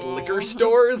 like, liquor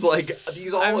stores. Like,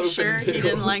 these all I'm opened sure too. he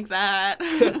didn't like that.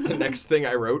 The next thing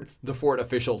I wrote, the Ford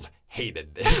officials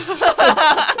hated this.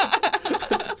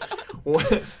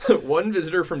 One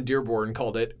visitor from Dearborn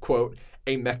called it, quote,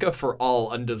 a mecca for all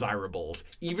undesirables,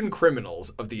 even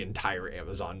criminals of the entire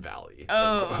Amazon Valley.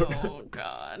 Oh,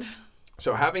 God.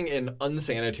 So having an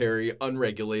unsanitary,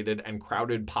 unregulated, and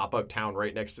crowded pop-up town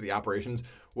right next to the operations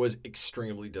was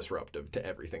extremely disruptive to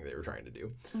everything they were trying to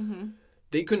do.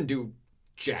 They couldn't do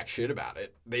jack shit about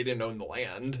it. They didn't own the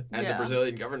land. And the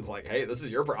Brazilian government's like, hey, this is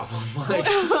your problem.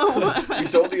 Like, we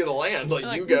sold you the land.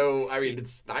 Like, you go, I mean,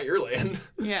 it's not your land.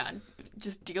 Yeah.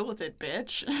 just deal with it,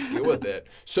 bitch. Deal with it.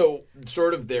 So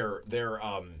sort of their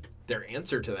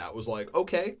answer to that was like,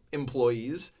 okay,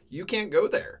 employees, you can't go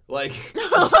there. Like,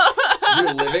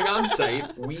 you're living on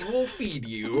site. We will feed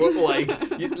you.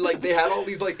 Like they had all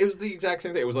these, like, it was the exact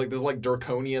same thing. It was like this like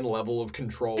draconian level of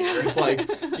control where it's like,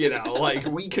 like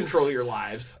we control your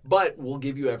lives, but we'll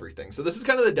give you everything. So this is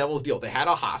kind of the devil's deal. They had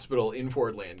a hospital in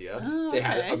Fordlandia. Oh, They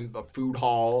had a food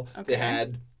hall. Okay.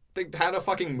 They had a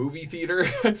fucking movie theater.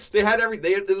 They had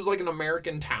it was like an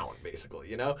American town,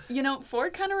 basically,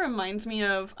 Ford kind of reminds me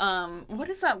of, what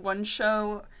is that one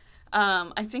show?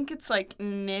 I think it's like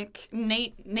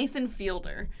Nathan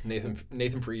Fielder.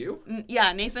 Nathan for You?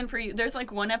 Yeah, Nathan for You. There's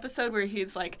like one episode where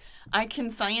he's like, I can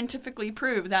scientifically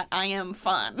prove that I am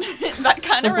fun. That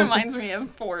kind of reminds me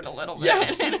of Ford a little bit.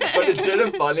 Yes, but instead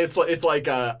of fun, it's like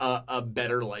a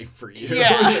better life for you.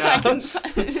 Yeah.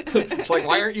 It's like,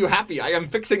 why aren't you happy? I am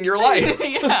fixing your life.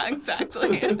 Yeah,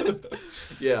 exactly.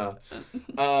 Yeah.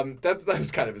 That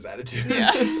was kind of his attitude.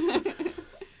 Yeah.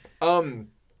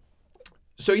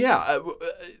 So yeah,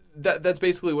 that's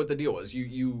basically what the deal was.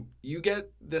 You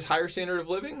get this higher standard of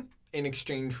living in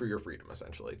exchange for your freedom,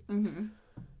 essentially. Mm-hmm.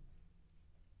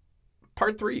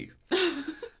 Part 3,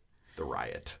 the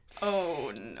riot.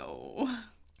 Oh no.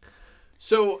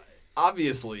 So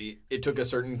obviously, it took a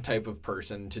certain type of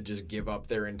person to just give up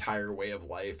their entire way of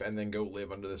life and then go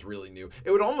live under this really new.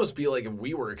 It would almost be like if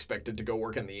we were expected to go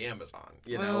work in the Amazon,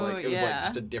 like it was like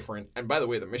just a different. And by the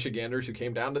way, the Michiganders who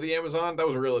came down to the Amazon, that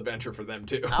was a real adventure for them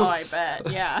too. Oh, I bet.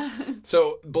 Yeah.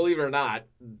 So believe it or not,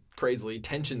 crazily,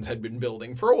 tensions had been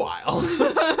building for a while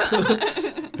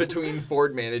between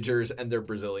Ford managers and their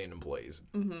Brazilian employees.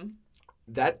 Mm-hmm.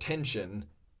 That tension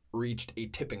reached a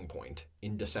tipping point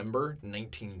in December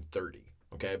 1930.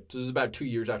 Okay, so this is about 2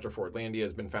 years after Fordlandia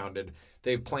has been founded.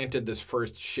 They've planted this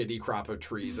first shitty crop of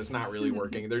trees. It's not really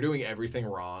working. They're doing everything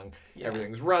wrong. Yeah.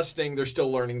 Everything's rusting. They're still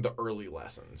learning the early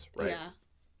lessons, right?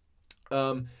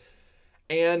 Yeah.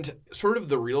 And sort of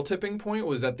the real tipping point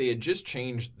was that they had just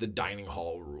changed the dining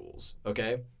hall rules.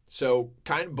 Okay, so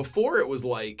kind of before it was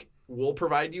like, we'll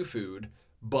provide you food,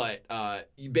 but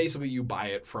you buy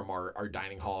it from our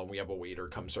dining hall and we have a waiter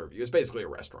come serve you. It's basically a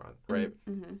restaurant, right?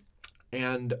 Mm-hmm.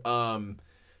 And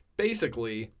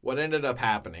basically what ended up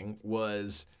happening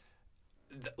was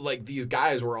like these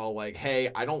guys were all like,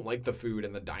 hey, I don't like the food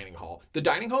in the dining hall. The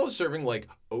dining hall is serving like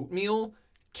oatmeal,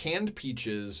 canned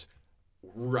peaches,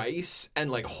 rice, and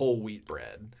like whole wheat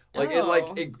bread. Like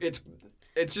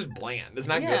it's just bland. It's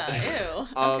not good. Yeah, ew.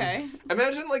 Okay.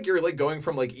 Imagine like you're like going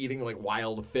from like eating like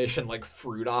wild fish and like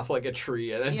fruit off like a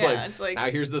tree, and it's like now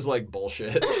here's this like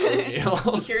bullshit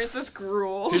oatmeal. Here's this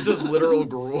gruel. Here's this literal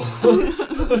gruel. Do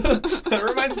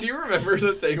you remember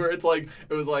the thing where it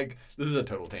was like this is a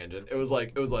total tangent. It was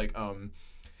like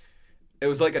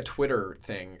a Twitter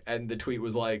thing, and the tweet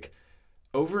was like,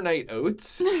 overnight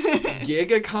oats,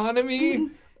 gig economy,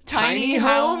 tiny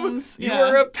homes. You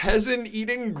are a peasant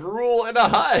eating gruel in a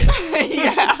hut.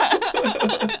 Yeah.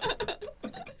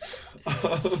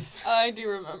 I do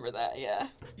remember that, yeah.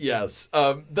 Yes.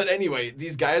 But anyway,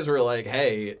 these guys were like,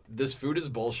 hey, this food is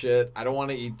bullshit. I don't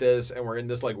want to eat this. And we're in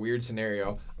this like weird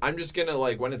scenario. I'm just going to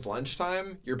like, when it's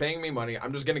lunchtime, you're paying me money.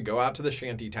 I'm just going to go out to the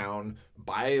shanty town,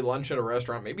 buy lunch at a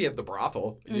restaurant, maybe at the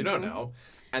brothel. Mm-hmm. You don't know.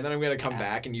 And then I'm going to come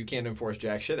back and you can't enforce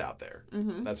jack shit out there.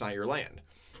 Mm-hmm. That's not your land.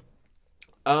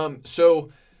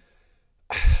 So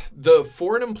the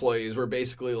Ford employees were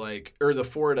basically like, or the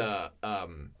Ford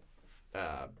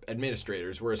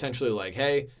administrators were essentially like,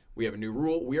 hey, we have a new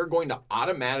rule. We are going to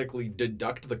automatically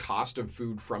deduct the cost of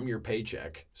food from your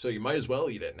paycheck. So you might as well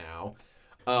eat it now.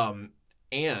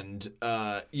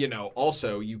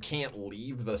 Also you can't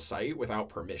leave the site without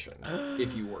permission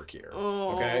if you work here.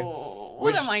 Okay.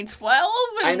 What am I, 12?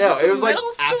 I know. It was like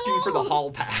asking for the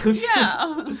hall pass.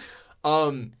 Yeah.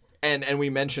 And we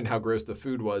mentioned how gross the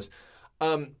food was.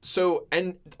 So,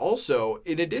 and also,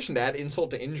 in addition to that,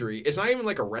 insult to injury, it's not even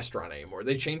like a restaurant anymore.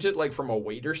 They changed it like from a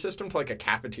waiter system to like a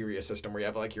cafeteria system where you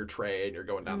have like your tray and you're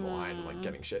going down the line and like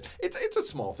getting shit. It's a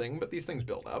small thing, but these things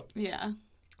build up. Yeah.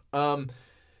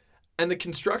 And the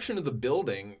construction of the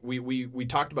building we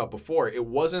talked about before, it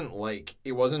wasn't like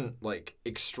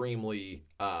extremely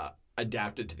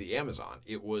adapted to the Amazon.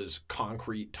 It was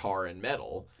concrete, tar, and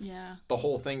metal. Yeah. The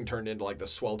whole thing turned into like the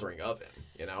sweltering oven,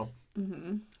 you know?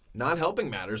 Mm-hmm. Not helping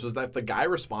matters was that the guy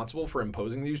responsible for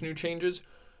imposing these new changes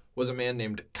was a man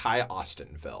named Kai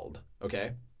Ostenfeld,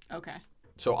 okay? Okay.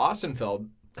 So Ostenfeld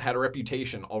had a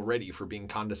reputation already for being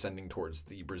condescending towards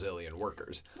the Brazilian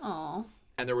workers. Aww.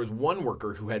 And there was one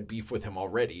worker who had beef with him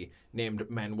already named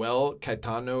Manuel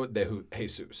Caetano de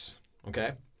Jesus,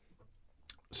 okay?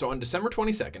 So on December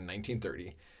 22nd,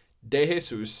 1930, De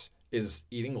Jesus is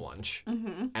eating lunch,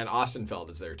 Mm-hmm. and Ostenfeld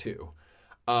is there too.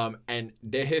 And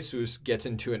De Jesus gets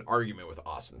into an argument with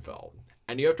Ostenfeld.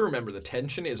 And you have to remember, the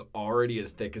tension is already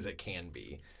as thick as it can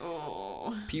be.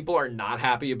 Oh. People are not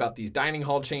happy about these dining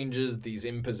hall changes, these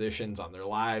impositions on their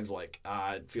lives. Like,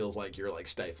 it feels like you're, like,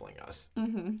 stifling us.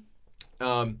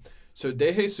 Mm-hmm. So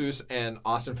De Jesus and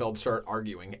Ostenfeld start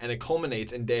arguing, and it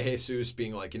culminates in De Jesus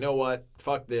being like, you know what?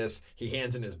 Fuck this. He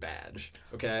hands in his badge.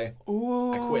 Okay?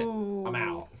 Ooh. I quit. I'm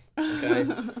out. Okay?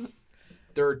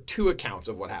 There are two accounts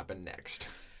of what happened next.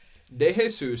 De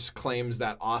Jesus claims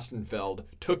that Ostenfeld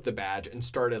took the badge and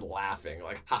started laughing,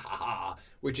 like, ha ha ha,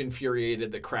 which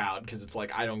infuriated the crowd because it's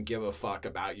like, I don't give a fuck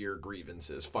about your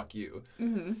grievances. Fuck you.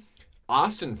 Mm-hmm.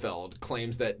 Ostenfeld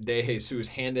claims that De Jesus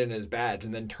handed in his badge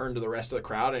and then turned to the rest of the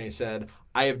crowd and he said,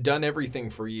 I have done everything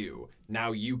for you.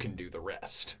 Now you can do the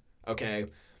rest. Okay?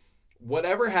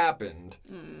 Whatever happened,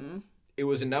 it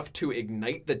was enough to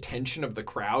ignite the tension of the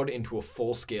crowd into a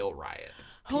full-scale riot.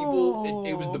 People,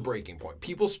 it was the breaking point.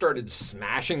 People started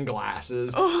smashing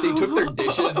glasses. They took their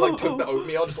dishes, like took the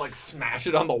oatmeal, just like smashed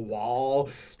it on the wall.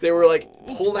 They were like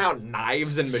pulled out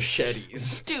knives and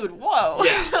machetes. Dude, whoa.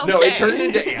 Yeah. Okay. No, it turned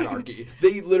into anarchy.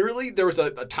 They literally, there was a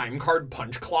time card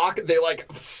punch clock. They like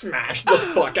smashed the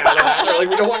fuck out of that. They're like,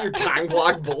 we don't want your time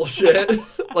clock bullshit.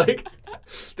 Like,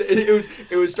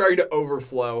 it was starting to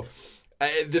overflow.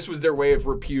 This was their way of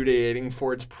repudiating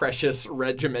Ford's precious,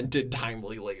 regimented,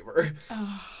 timely labor.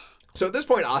 So at this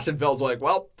point, Ostenfeld's like,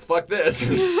 well, fuck this.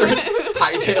 And he starts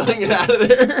hightailing it out of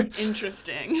there.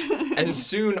 Interesting. And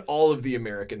soon all of the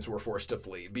Americans were forced to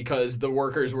flee because the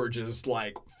workers were just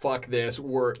like, fuck this.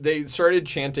 They started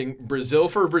chanting, Brazil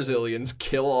for Brazilians,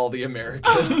 kill all the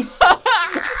Americans.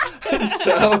 And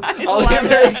so all the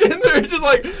Americans are just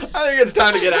like, I think it's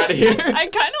time to get out of here. I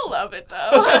kind of love it,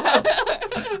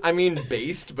 though. I mean,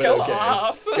 based, but Go okay.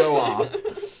 off. Go off.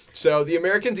 So the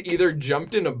Americans either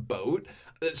jumped in a boat.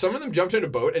 Some of them jumped in a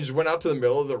boat and just went out to the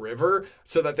middle of the river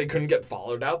so that they couldn't get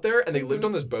followed out there. And they lived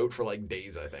on this boat for like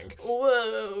days, I think.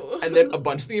 Whoa. And then a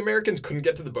bunch of the Americans couldn't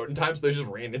get to the boat in time, so they just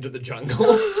ran into the jungle.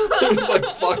 It's like,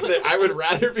 fuck that. I would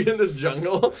rather be in this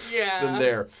jungle than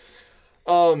there.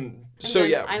 So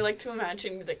yeah, I like to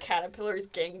imagine the caterpillars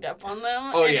ganged up on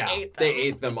them. Oh and yeah, ate them. they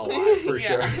ate them alive for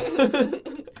Yeah. sure.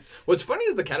 What's funny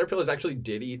is the caterpillars actually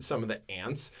did eat some of the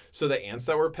ants. So the ants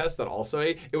that were pests that also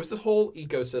ate. It was this whole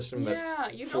ecosystem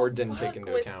that you Ford don't didn't take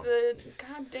into fuck account. with the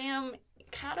goddamn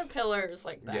caterpillars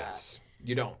like that. Yes,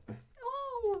 you don't.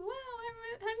 Oh wow,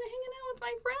 I'm hanging out with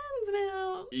my friends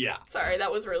now. Yeah. Sorry,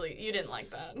 that was really you didn't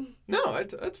like that. No,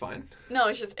 it's fine. No,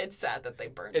 it's sad that they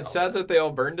burned. It's sad that they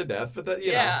all burned to death, but that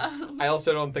you know, I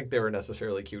also don't think they were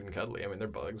necessarily cute and cuddly. I mean, they're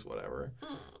bugs, whatever.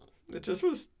 It just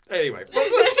was. Anyway,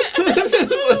 let's just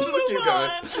keep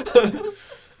going.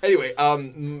 Anyway,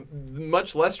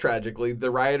 much less tragically, the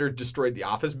rioters destroyed the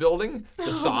office building,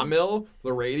 the sawmill,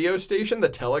 the radio station, the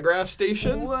telegraph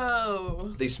station.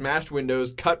 Whoa. They smashed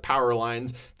windows, cut power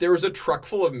lines. There was a truck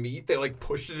full of meat. They, like,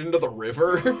 pushed it into the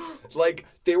river. Like,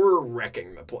 they were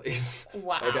wrecking the place.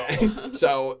 Wow. Okay?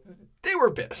 So, they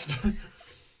were pissed.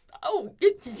 Oh,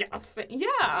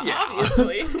 yeah,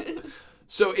 obviously.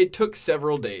 So, it took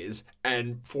several days,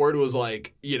 and Ford was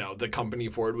like, you know, the company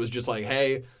Ford was just like,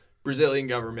 hey, Brazilian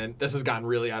government, this has gotten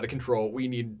really out of control. We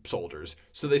need soldiers.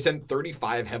 So they sent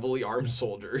 35 heavily armed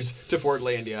soldiers to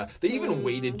Fordlandia. They even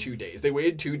waited 2 days. They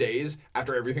waited 2 days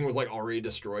after everything was like already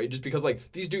destroyed just because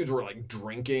like these dudes were like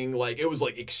drinking. Like it was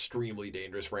like extremely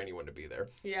dangerous for anyone to be there.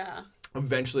 Yeah.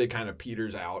 Eventually it kind of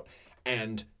peters out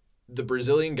and the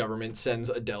Brazilian government sends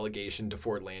a delegation to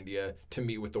Fordlandia to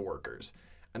meet with the workers.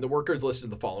 And the workers listed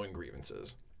the following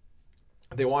grievances.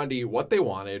 They wanted to eat what they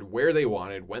wanted, where they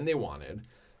wanted, when they wanted.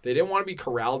 They didn't want to be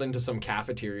corralled into some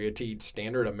cafeteria to eat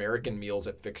standard American meals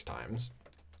at fixed times.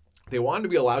 They wanted to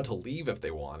be allowed to leave if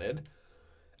they wanted.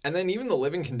 And then even the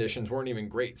living conditions weren't even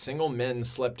great. Single men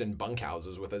slept in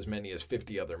bunkhouses with as many as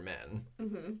 50 other men.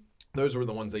 Mm-hmm. Those were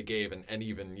the ones they gave, and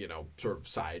even, you know, sort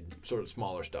of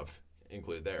smaller stuff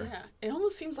included there. Yeah, it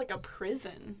almost seems like a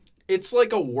prison. It's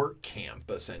like a work camp,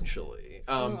 essentially.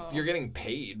 You're getting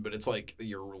paid, but it's like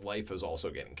your life is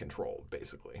also getting controlled,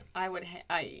 basically. I would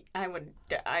riot.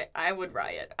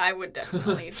 I would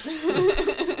definitely.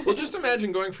 Well, just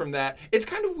imagine going from that. It's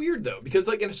kind of weird, though, because,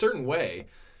 like, in a certain way,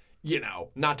 you know,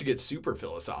 not to get super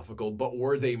philosophical, but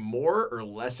were they more or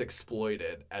less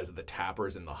exploited as the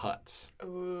tappers in the huts?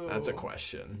 Ooh. That's a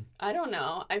question. I don't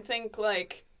know. I think,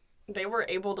 like, they were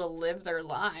able to live their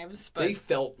lives, but they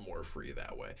felt more free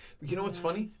that way. You know what's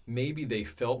funny? Maybe they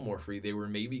felt more free. They were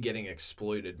maybe getting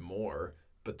exploited more,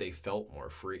 but they felt more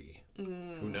free.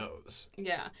 Who knows?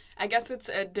 Yeah. I guess it's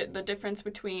the difference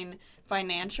between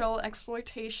financial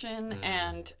exploitation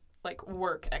and like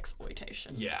work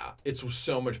exploitation. Yeah, it's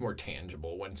so much more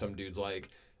tangible when some dude's like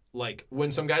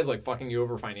when some guy's like fucking you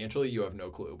over financially, you have no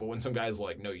clue. But when some guy's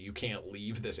like, no, you can't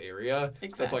leave this area,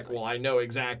 that's like, well, I know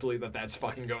exactly that's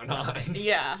fucking going on.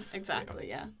 Yeah, exactly.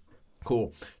 Yeah.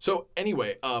 Cool. So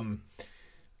anyway,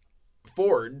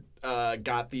 Ford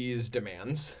got these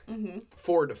demands. Mm-hmm.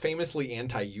 Ford, famously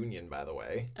anti-union, by the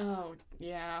way. Oh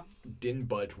yeah. Didn't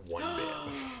budge one bit.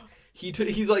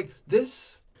 He's like,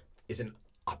 this is an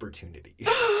opportunity.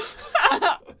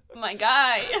 My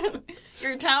guy,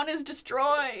 your town is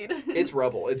destroyed. It's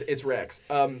rubble. It's Rex.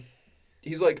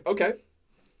 He's like, okay,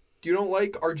 you don't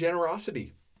like our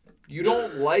generosity. You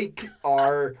don't like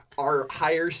our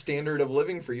higher standard of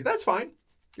living for you. That's fine.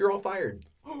 You're all fired.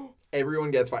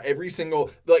 Everyone gets fired. Every single,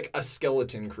 like, a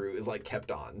skeleton crew is, like, kept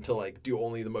on to, like, do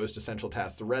only the most essential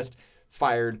tasks. The rest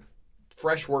fired.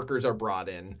 Fresh workers are brought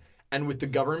in. And with the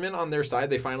government on their side,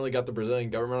 they finally got the Brazilian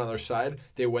government on their side.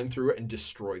 They went through and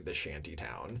destroyed the shanty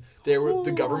town.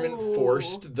 The government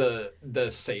forced the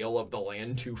sale of the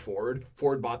land to Ford.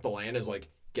 Ford bought the land and was like,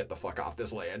 get the fuck off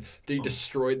this land. They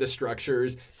destroyed the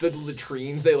structures. The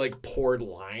latrines, they like poured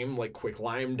lime, like quick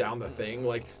lime down the thing.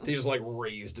 Like they just like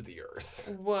raised the earth.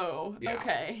 Whoa. Yeah.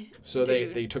 Okay. So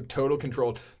they took total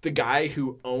control. The guy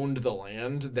who owned the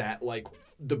land that like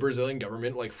the Brazilian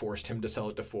government like forced him to sell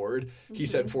it to Ford. He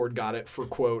said Ford got it for,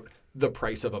 quote, the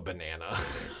price of a banana.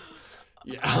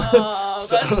 Yeah. Oh,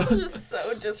 that's just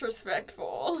so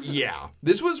disrespectful. Yeah.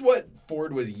 This was what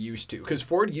Ford was used to. Because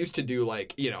Ford used to do,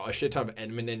 like, you know, a shit ton of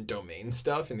eminent domain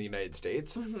stuff in the United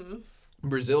States. Mm-hmm.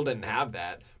 Brazil didn't have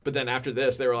that. But then after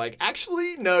this, they were like,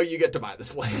 actually, no, you get to buy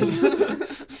this land.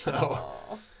 So,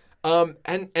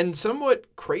 and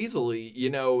somewhat crazily, you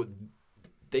know,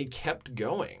 they kept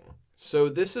going. So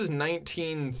this is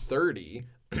 1930.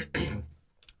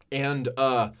 And,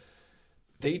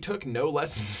 they took no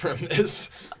lessons from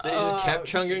this. They just kept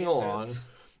chugging along.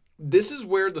 This is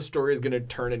where the story is going to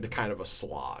turn into kind of a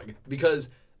slog because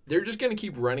they're just going to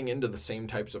keep running into the same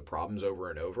types of problems over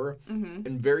and over,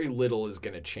 and very little is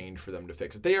going to change for them to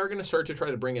fix it. They are going to start to try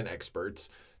to bring in experts.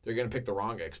 They're going to pick the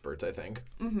wrong experts, I think.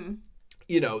 Mm-hmm.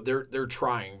 You know, they're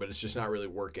trying, but it's just not really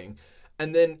working.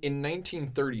 And then in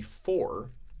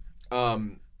 1934,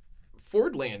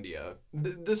 Fordlandia,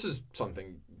 this is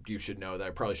something you should know that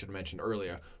I probably should have mentioned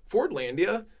earlier.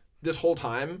 Fordlandia, this whole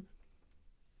time,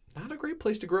 not a great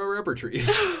place to grow rubber trees.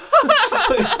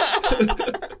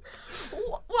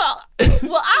 well,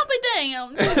 I'll be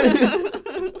damned.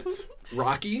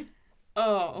 Rocky.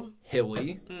 Oh.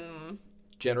 Hilly.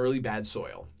 Generally bad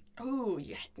soil. Oh,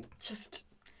 yeah. Just,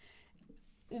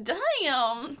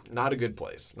 damn. Not a good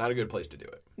place. Not a good place to do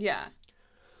it. Yeah.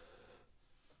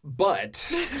 But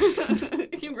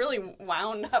you really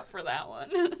wound up for that one.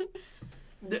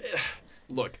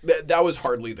 Look, that was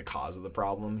hardly the cause of the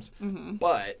problems. Mm-hmm.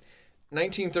 But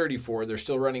 1934, they're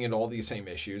still running into all these same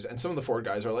issues. And some of the Ford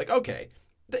guys are like, okay,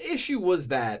 the issue was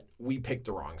that we picked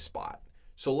the wrong spot.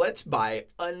 So let's buy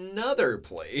another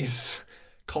place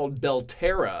called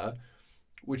Belterra,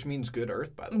 which means good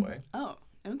earth, by the way. Oh,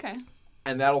 okay.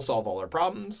 And that'll solve all our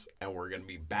problems. And we're going to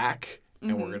be back.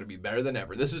 And we're going to be better than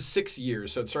ever. This is 6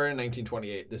 years. So it started in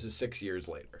 1928. This is 6 years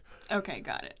later. Okay,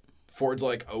 got it. Ford's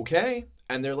like, okay.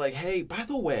 And they're like, hey, by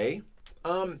the way,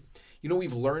 you know,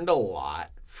 we've learned a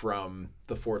lot from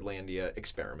the Fordlandia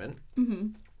experiment.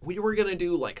 Mm-hmm. We were going to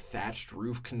do, like, thatched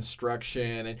roof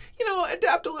construction and, you know,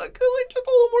 adapt to, like just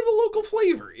a little more of the local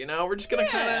flavor, you know? We're just going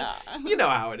to kind of, you know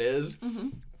how it is. Mm-hmm.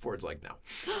 Ford's like, no,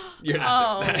 you're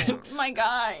not doing that. Oh, my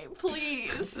guy,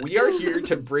 please. We are here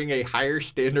to bring a higher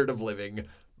standard of living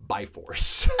by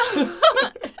force.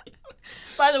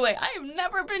 By the way, I have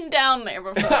never been down there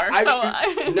before.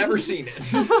 I've never seen it.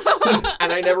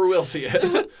 And I never will see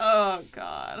it. Oh,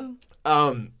 God.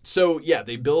 So, yeah,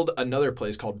 they build another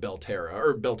place called Belterra,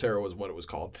 or Belterra was what it was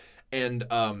called. And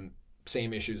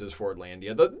same issues as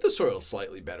Fordlandia. The soil's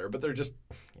slightly better, but they're just...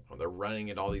 They're running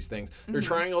at all these things. They're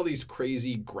trying all these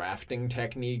crazy grafting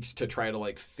techniques to try to,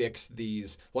 like, fix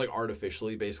these, like,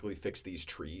 artificially basically fix these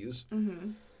trees.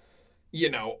 Mm-hmm. You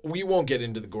know, we won't get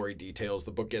into the gory details.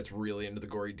 The book gets really into the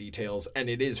gory details, and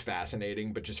it is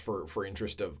fascinating, but just for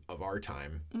interest of our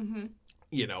time. Mm-hmm.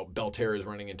 You know, Belterra is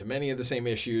running into many of the same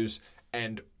issues,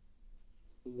 and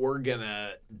we're going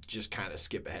to just kind of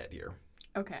skip ahead here.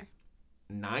 Okay.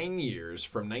 9 years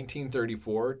from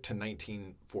 1934 to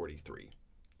 1943.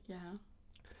 Yeah.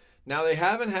 Now, they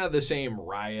haven't had the same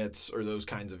riots or those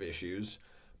kinds of issues,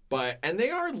 and they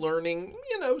are learning,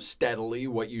 you know, steadily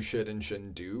what you should and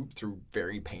shouldn't do through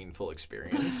very painful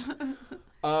experience.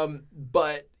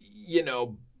 But, you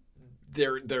know,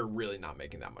 they're really not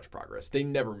making that much progress. They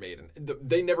never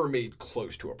made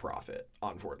close to a profit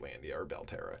on Fordlandia or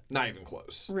Belterra. Not even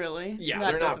close. Really? Yeah,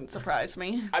 that they're doesn't surprise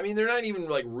me. I mean, they're not even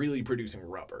like really producing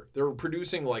rubber. They're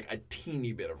producing like a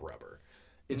teeny bit of rubber.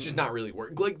 It's just not really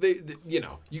working. Like they,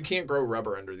 you can't grow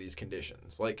rubber under these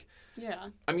conditions. Like, yeah.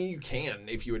 I mean, you can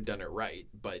if you had done it right,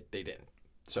 but they didn't.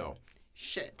 So,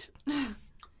 shit.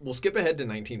 We'll skip ahead to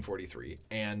 1943,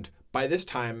 and by this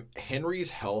time, Henry's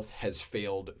health has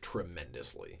failed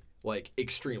tremendously, like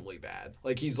extremely bad.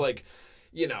 Like he's like,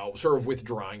 sort of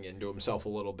withdrawing into himself a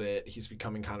little bit. He's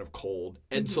becoming kind of cold.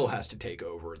 Edsel has to take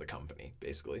over the company,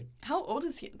 basically. How old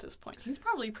is he at this point? He's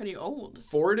probably pretty old.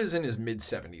 Ford is in his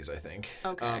mid-70s, I think.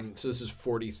 Okay. So this is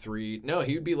 43. No,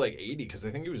 he would be like 80 because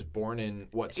I think he was born in,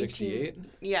 68?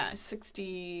 Yeah,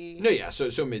 60. No, yeah,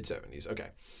 so mid-70s. Okay.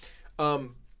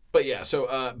 But yeah,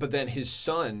 but then his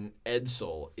son,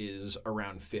 Edsel, is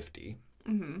around 50.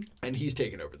 Mm-hmm. And he's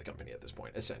taken over the company at this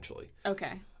point, essentially.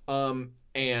 Okay. But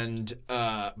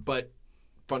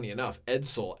funny enough,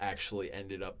 Edsel actually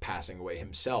ended up passing away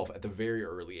himself at the very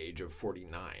early age of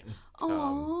 49.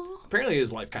 Apparently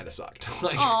his life kind of sucked.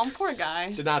 Poor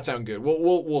guy. Did not sound good.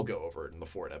 We'll go over it in the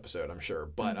Ford episode, I'm sure.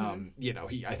 But I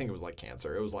think it was like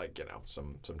cancer. It was like,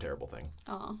 some terrible thing.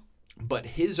 Oh. But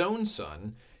his own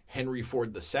son, Henry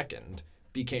Ford II,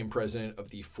 became president of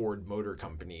the Ford Motor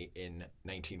Company in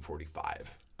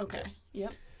 1945. Okay.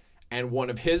 Yep. And one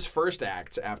of his first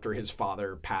acts after his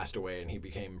father passed away and he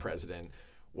became president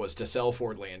was to sell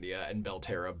Fordlandia and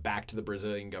Belterra back to the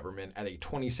Brazilian government at a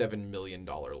 $27 million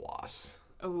loss.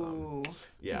 Oh.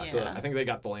 Yeah, so I think they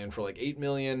got the land for like $8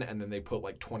 million, and then they put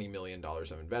like $20 million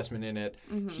of investment in it.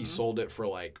 Mm-hmm. He sold it for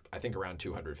like, I think around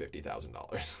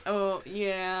 $250,000. Oh,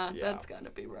 yeah, that's got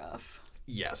to be rough.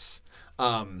 Yes.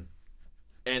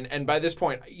 And by this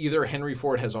point, either Henry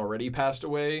Ford has already passed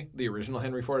away, the original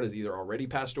Henry Ford has either already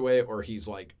passed away, or he's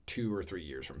like 2 or 3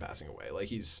 years from passing away. Like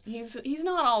he's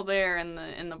not all there in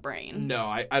the brain. No,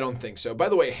 I don't think so. By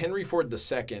the way, Henry Ford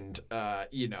II,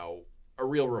 a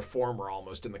real reformer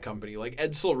almost in the company. Like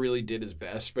Edsel really did his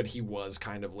best, but he was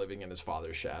kind of living in his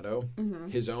father's shadow. Mm-hmm.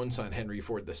 His own son, Henry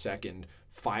Ford II,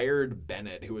 fired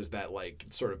Bennett, who was that like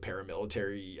sort of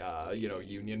paramilitary,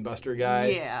 union buster guy.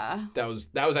 Yeah. That was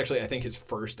actually, I think, his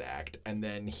first act. And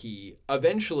then he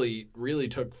eventually really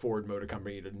took Ford Motor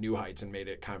Company to new heights and made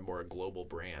it kind of more a global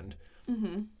brand.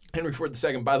 Mm-hmm. Henry Ford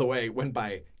II, by the way, went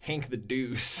by Hank the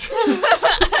Deuce.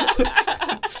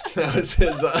 That was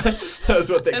his. That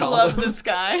was what they called him. I love this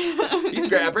guy. He's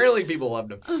great. Apparently, people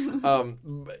loved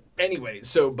him. Anyway,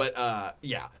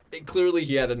 clearly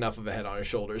he had enough of a head on his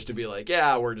shoulders to be like,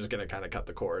 yeah, we're just gonna kind of cut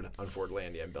the cord on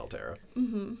Fordlandia and Belterra.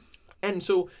 Mm-hmm. And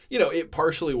so, it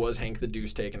partially was Hank the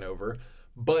Deuce taking over,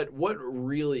 but what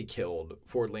really killed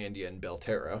Fordlandia and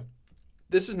Belterra?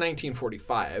 This is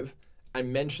 1945. I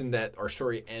mentioned that our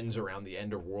story ends around the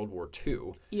end of World War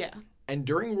II. Yeah. And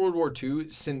during World War II,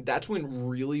 that's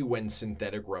when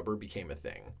synthetic rubber became a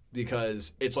thing.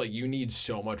 Because it's like you need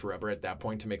so much rubber at that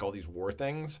point to make all these war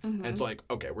things. Mm-hmm. And it's like,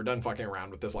 okay, we're done fucking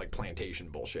around with this like plantation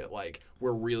bullshit. Like,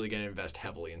 we're really going to invest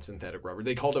heavily in synthetic rubber.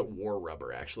 They called it war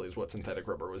rubber, actually, is what synthetic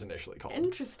rubber was initially called.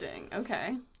 Interesting.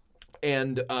 Okay.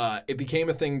 And it became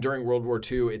a thing during World War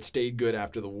II. It stayed good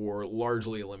after the war,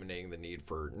 largely eliminating the need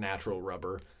for natural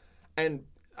rubber. And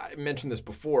I mentioned this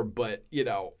before, but,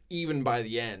 even by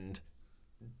the end,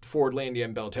 Fordlandia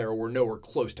and Belterra were nowhere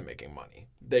close to making money.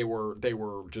 They were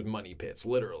just money pits,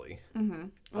 literally. Mm-hmm.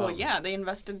 Well, they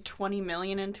invested $20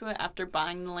 million into it after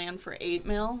buying the land for $8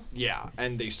 million. Yeah,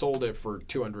 and they sold it for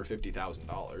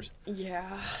 $250,000.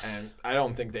 Yeah. And I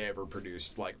don't think they ever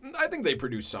produced, I think they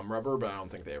produced some rubber, but I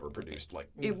don't think they ever produced,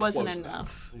 it wasn't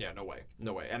enough. Yeah, no way.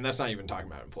 And that's not even talking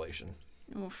about inflation.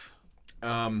 Oof.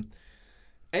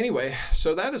 Anyway,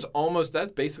 so that's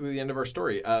basically the end of our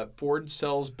story. Ford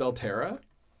sells Belterra,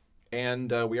 and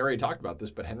we already talked about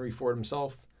this, but Henry Ford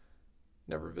himself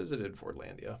never visited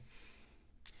Fordlandia.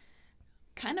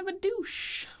 Kind of a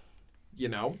douche.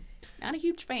 Not a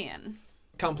huge fan.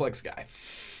 Complex guy.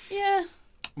 Yeah.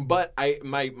 But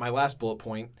my last bullet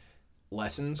point,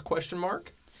 lessons, ?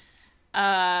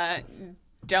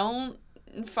 Don't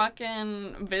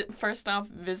fucking first off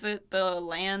visit the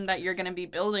land that you're gonna be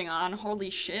building on. Holy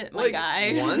shit, my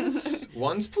guy.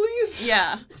 once please.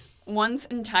 Yeah, once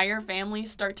entire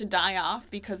families start to die off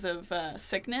because of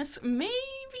sickness, maybe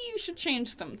you should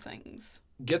change some things.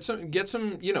 Get some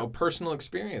personal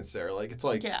experience there.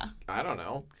 I don't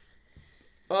know.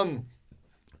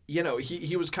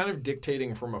 He was kind of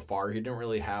dictating from afar. He didn't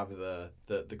really have the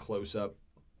close up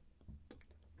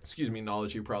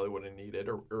knowledge you probably would have needed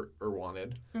or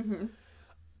wanted.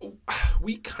 Mm-hmm.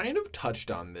 We kind of touched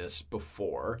on this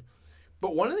before,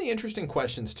 But one of the interesting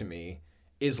questions to me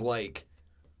is like,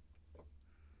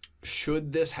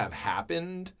 should this have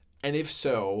happened? And if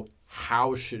so,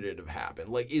 how should it have happened?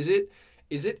 Like, is it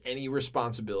any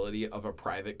responsibility of a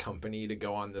private company to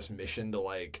go on this mission to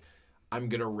like, I'm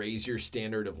going to raise your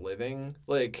standard of living?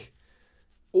 Like,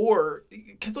 or,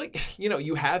 because like, you know,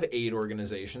 you have aid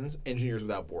organizations, Engineers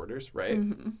Without Borders, right?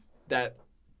 That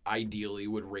ideally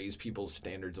would raise people's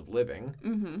standards of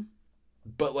living.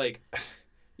 But like,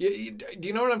 do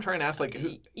you know what I'm trying to ask? Like,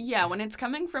 who? Yeah, when it's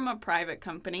coming from a private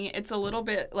company, it's a little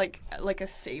bit like a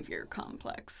savior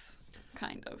complex,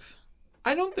 kind of.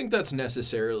 I don't think that's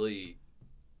necessarily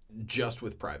just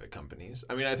with private companies.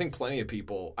 I mean, I think plenty of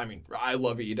people, I mean, I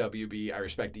love EWB. I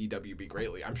respect EWB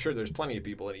greatly. I'm sure there's plenty of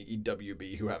people in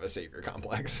EWB who have a savior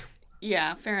complex.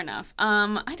 Yeah, fair enough.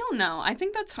 I don't know. I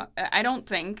think I don't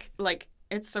think, like,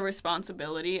 it's the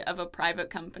responsibility of a private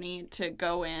company to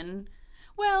go in.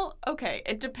 Well, okay,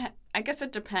 I guess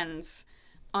it depends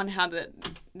on how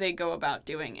they go about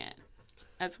doing it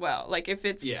as well. Like, if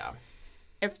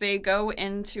they go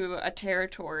into a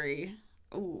territory,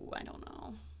 I don't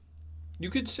know. You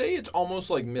could say it's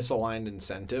almost like misaligned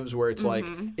incentives where it's like,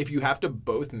 if you have to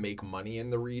both make money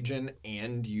in the region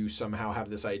and you somehow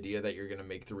have this idea that you're going to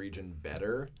make the region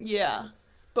better. Yeah.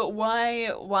 But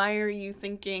why are you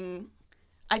thinking,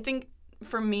 I think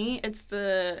for me, it's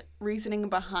the reasoning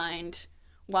behind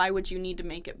why would you need to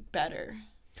make it better?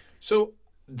 So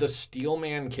the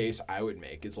Steelman case I would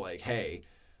make is like, hey,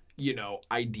 you know,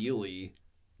 ideally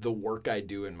the work I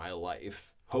do in my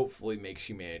life hopefully makes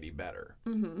humanity better.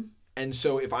 And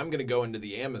so if I'm going to go into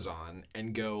the Amazon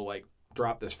and go like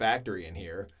drop this factory in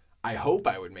here, I hope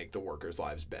I would make the workers'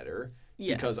 lives better.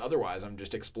 Yes. Because otherwise I'm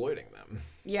just exploiting them.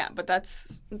 Yeah, but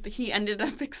he ended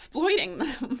up exploiting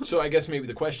them. So I guess maybe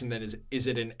the question then is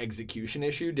it an execution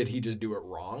issue? Did he just do it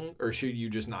wrong? Or should you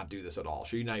just not do this at all?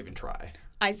 Should you not even try?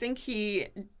 I think he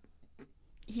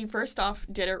first off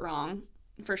did it wrong,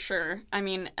 for sure. I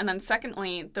mean, and then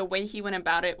secondly, the way he went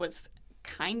about it was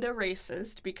kind of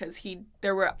racist because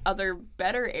there were other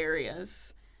better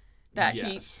areas that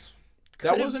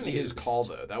that wasn't his call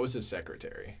though. That was his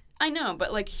secretary. I know,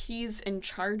 but like he's in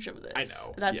charge of this. I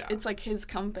know. It's like his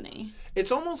company.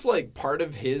 It's almost like part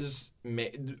of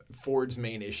Ford's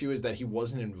main issue is that he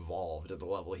wasn't involved at the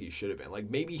level he should have been. Like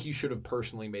maybe he should have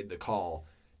personally made the call.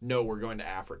 No, we're going to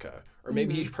Africa. Or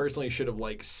maybe he personally should have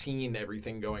like seen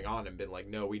everything going on and been like,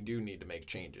 no, we do need to make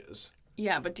changes.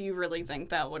 Yeah, but do you really think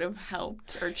that would have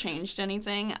helped or changed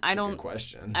anything? That's a good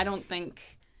question. I don't think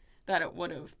that it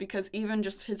would have, because even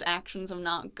just his actions of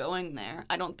not going there,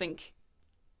 I don't think,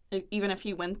 even if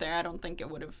he went there, I don't think it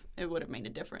would have made a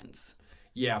difference.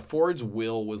 Yeah, Ford's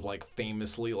will was like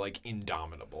famously like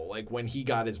indomitable. Like when he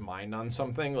got his mind on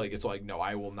something, like it's like, no,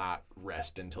 I will not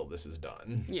rest until this is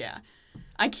done. Yeah.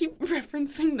 I keep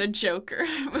referencing the Joker.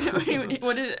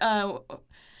 What is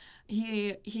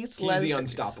He's the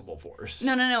unstoppable force.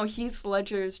 No. Heath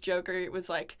Ledger's Joker, it was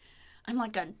like, I'm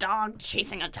like a dog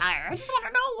chasing a tire. I just want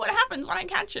to know what happens when I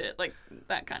catch it. Like,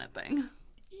 that kind of thing.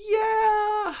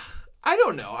 Yeah. I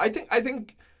don't know. I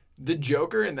think the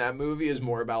Joker in that movie is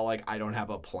more about, like, I don't have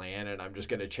a plan and I'm just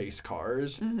going to chase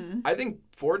cars. I think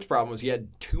Ford's problem was he had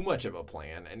too much of a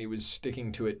plan and he was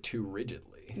sticking to it too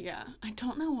rigidly. Yeah. I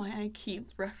don't know why I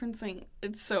keep referencing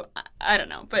it. So, I don't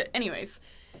know. But anyways...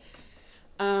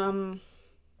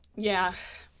 yeah,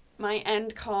 my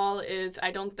end call is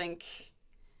I don't think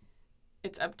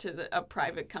it's up to a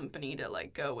private company to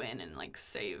like go in and like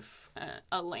save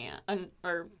a land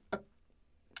or a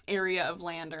area of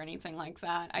land or anything like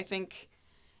that. I think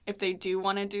if they do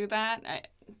want to do that,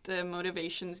 the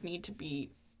motivations need to be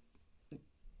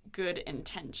good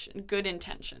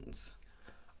intentions.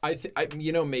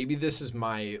 Maybe this is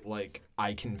my, like,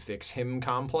 I can fix him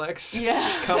complex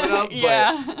coming up, but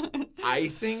yeah. I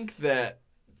think that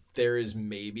there is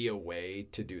maybe a way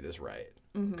to do this right,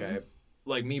 okay?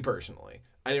 Like, me personally,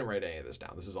 I didn't write any of this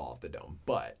down. This is all off the dome,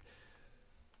 but,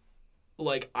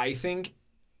 like, I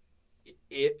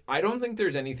don't think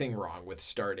there's anything wrong with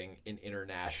starting an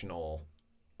international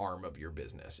arm of your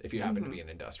business if you happen to be an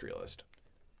industrialist.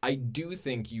 I do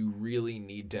think you really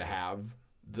need to have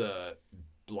the...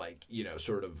 like, you know,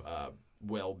 sort of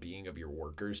well-being of your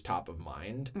workers top of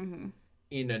mind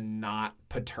in a not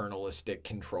paternalistic,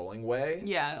 controlling way.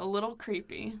 Yeah, a little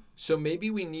creepy. So maybe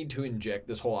we need to inject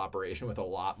this whole operation with a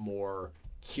lot more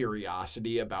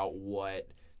curiosity about what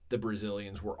the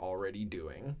Brazilians were already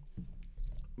doing,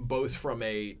 both from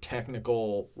a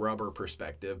technical rubber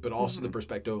perspective, but also the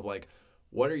perspective of, like,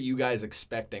 what are you guys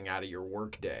expecting out of your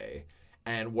workday?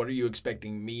 And what are you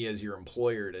expecting me as your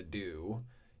employer to do?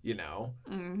 you know?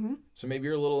 Mm-hmm. So maybe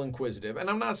you're a little inquisitive. And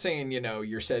I'm not saying,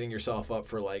 you're setting yourself up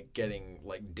for, like, getting,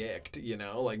 like, dicked,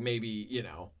 Like, maybe,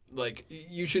 like,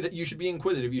 you should be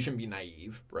inquisitive. You shouldn't be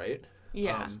naive, right?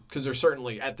 Yeah. Because there's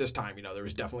certainly, at this time, there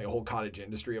was definitely a whole cottage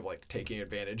industry of, like, taking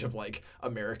advantage of, like,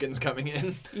 Americans coming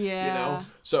in, Yeah.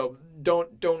 So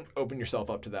don't open yourself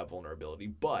up to that vulnerability.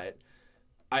 But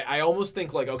I almost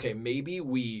think, like, okay, maybe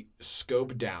we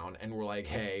scope down and we're like,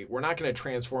 hey, we're not going to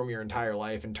transform your entire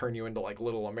life and turn you into, like,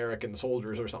 little American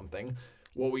soldiers or something.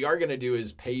 What we are going to do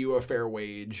is pay you a fair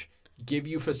wage, give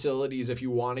you facilities if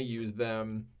you want to use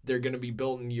them. They're going to be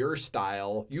built in your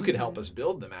style. You could help us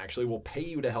build them, actually. We'll pay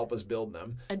you to help us build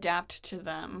them. Adapt to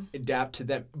them.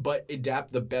 But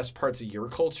adapt the best parts of your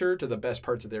culture to the best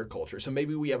parts of their culture. So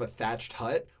maybe we have a thatched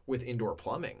hut with indoor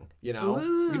plumbing,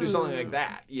 Ooh. We can do something like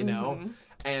that,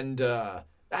 And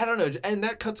I don't know. And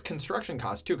that cuts construction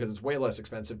costs, too, because it's way less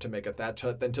expensive to make a thatched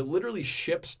hut than to literally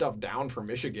ship stuff down from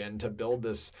Michigan to build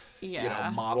this,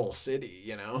 model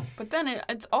city, But then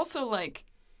it's also like,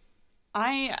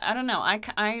 I don't know.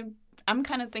 I'm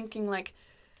kind of thinking like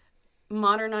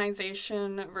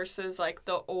modernization versus like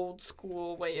the old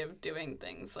school way of doing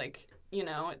things. Like,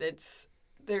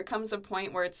 there comes a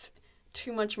point where it's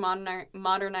too much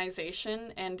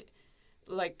modernization and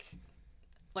like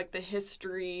the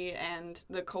history and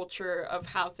the culture of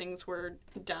how things were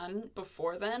done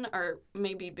before then are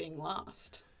maybe being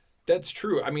lost. That's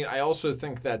true. I mean, I also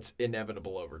think that's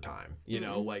inevitable over time.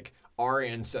 Like our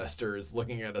ancestors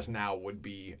looking at us now would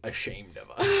be ashamed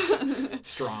of us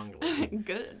strongly.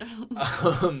 Good.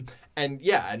 And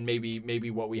maybe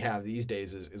what we have these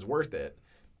days is worth it.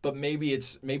 But maybe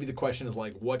the question is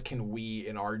like, what can we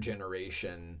in our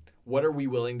generation, what are we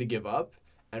willing to give up?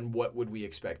 And what would we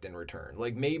expect in return?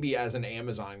 Like maybe as an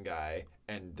Amazon guy,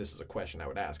 and this is a question I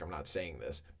would ask, I'm not saying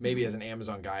this, maybe as an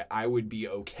Amazon guy, I would be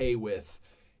okay with,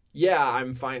 yeah,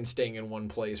 I'm fine staying in one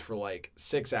place for like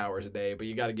 6 hours a day, but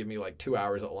you got to give me like 2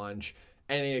 hours at lunch.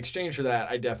 And in exchange for that,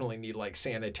 I definitely need like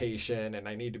sanitation and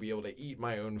I need to be able to eat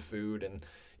my own food. And,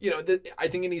 I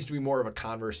think it needs to be more of a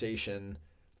conversation,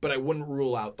 but I wouldn't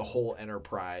rule out the whole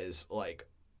enterprise like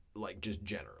just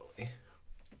generally.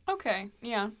 Okay,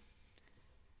 yeah.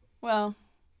 Well,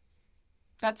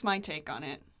 that's my take on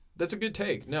it. That's a good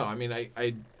take. No, I mean,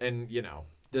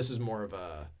 this is more of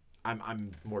a,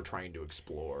 I'm more trying to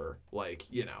explore, like,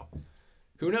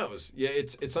 who knows? Yeah,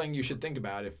 it's something you should think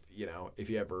about if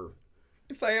you ever.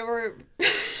 If I ever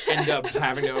end up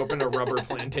having to open a rubber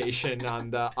plantation on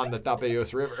the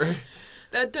Tapajos River.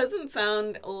 That doesn't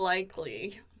sound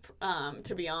likely.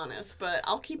 To be honest, but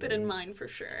I'll keep it in mind for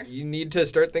sure. You need to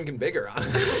start thinking bigger on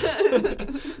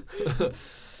it.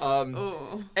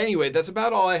 Anyway, that's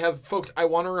about all I have. Folks, I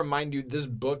want to remind you, this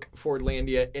book,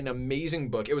 Fordlandia, an amazing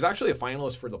book. It was actually a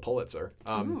finalist for the Pulitzer.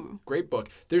 Great book.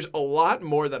 There's a lot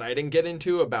more that I didn't get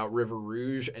into about River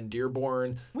Rouge and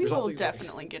Dearborn. We will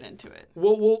definitely get into it.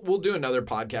 We'll do another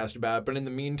podcast about it, but in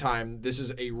the meantime, this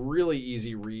is a really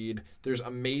easy read. There's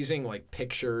amazing, like,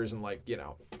 pictures and, like,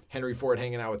 Henry Ford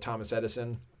hanging out with Thomas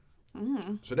Edison.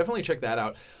 So definitely check that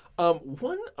out.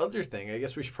 One other thing I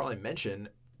guess we should probably mention,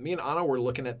 me and Anna were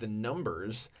looking at the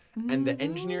numbers, and the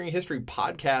Engineering History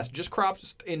podcast just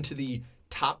crossed into the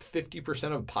top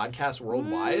 50% of podcasts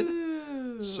worldwide.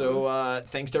 So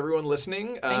thanks to everyone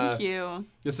listening. Thank you.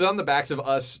 This is on the backs of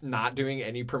us not doing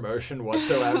any promotion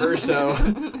whatsoever. So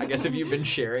I guess if you've been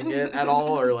sharing it at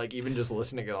all or like even just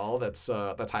listening at all, that's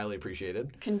highly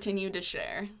appreciated. Continue to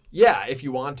share. Yeah, if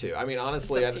you want to. I mean,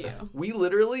 honestly, we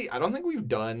literally, I don't think we've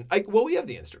done, we have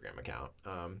the Instagram account.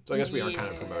 So I guess we are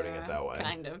kind of promoting it that way.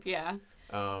 Kind of, yeah.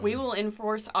 We will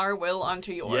enforce our will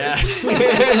onto yours. Yes.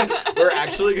 We're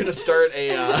actually going to start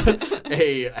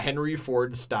a Henry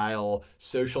Ford style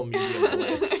social media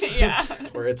blitz. Yeah.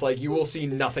 Where it's like you will see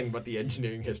nothing but the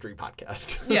Engineering History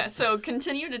podcast. Yeah, so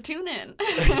continue to tune in.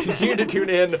 Continue to tune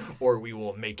in, or we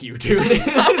will make you tune in.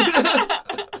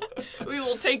 We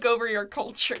will take over your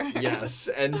culture. Yes,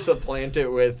 and supplant it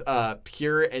with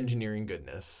pure engineering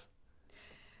goodness.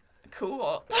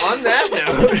 Cool. On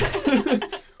that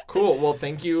note. Cool. Well,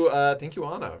 thank you,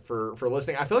 Anna, for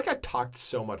listening. I feel like I talked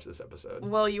so much this episode.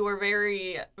 Well, you were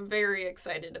very, very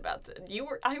excited about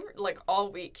all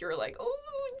week. You were like,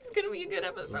 "Oh, it's gonna be a good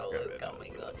episode. It's gonna be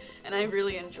good." And I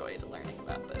really enjoyed learning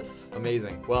about this.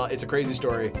 Amazing. Well, it's a crazy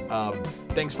story.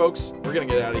 Thanks, folks. We're gonna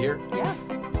get out of here. Yeah.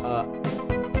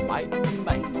 Bye.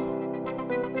 Bye.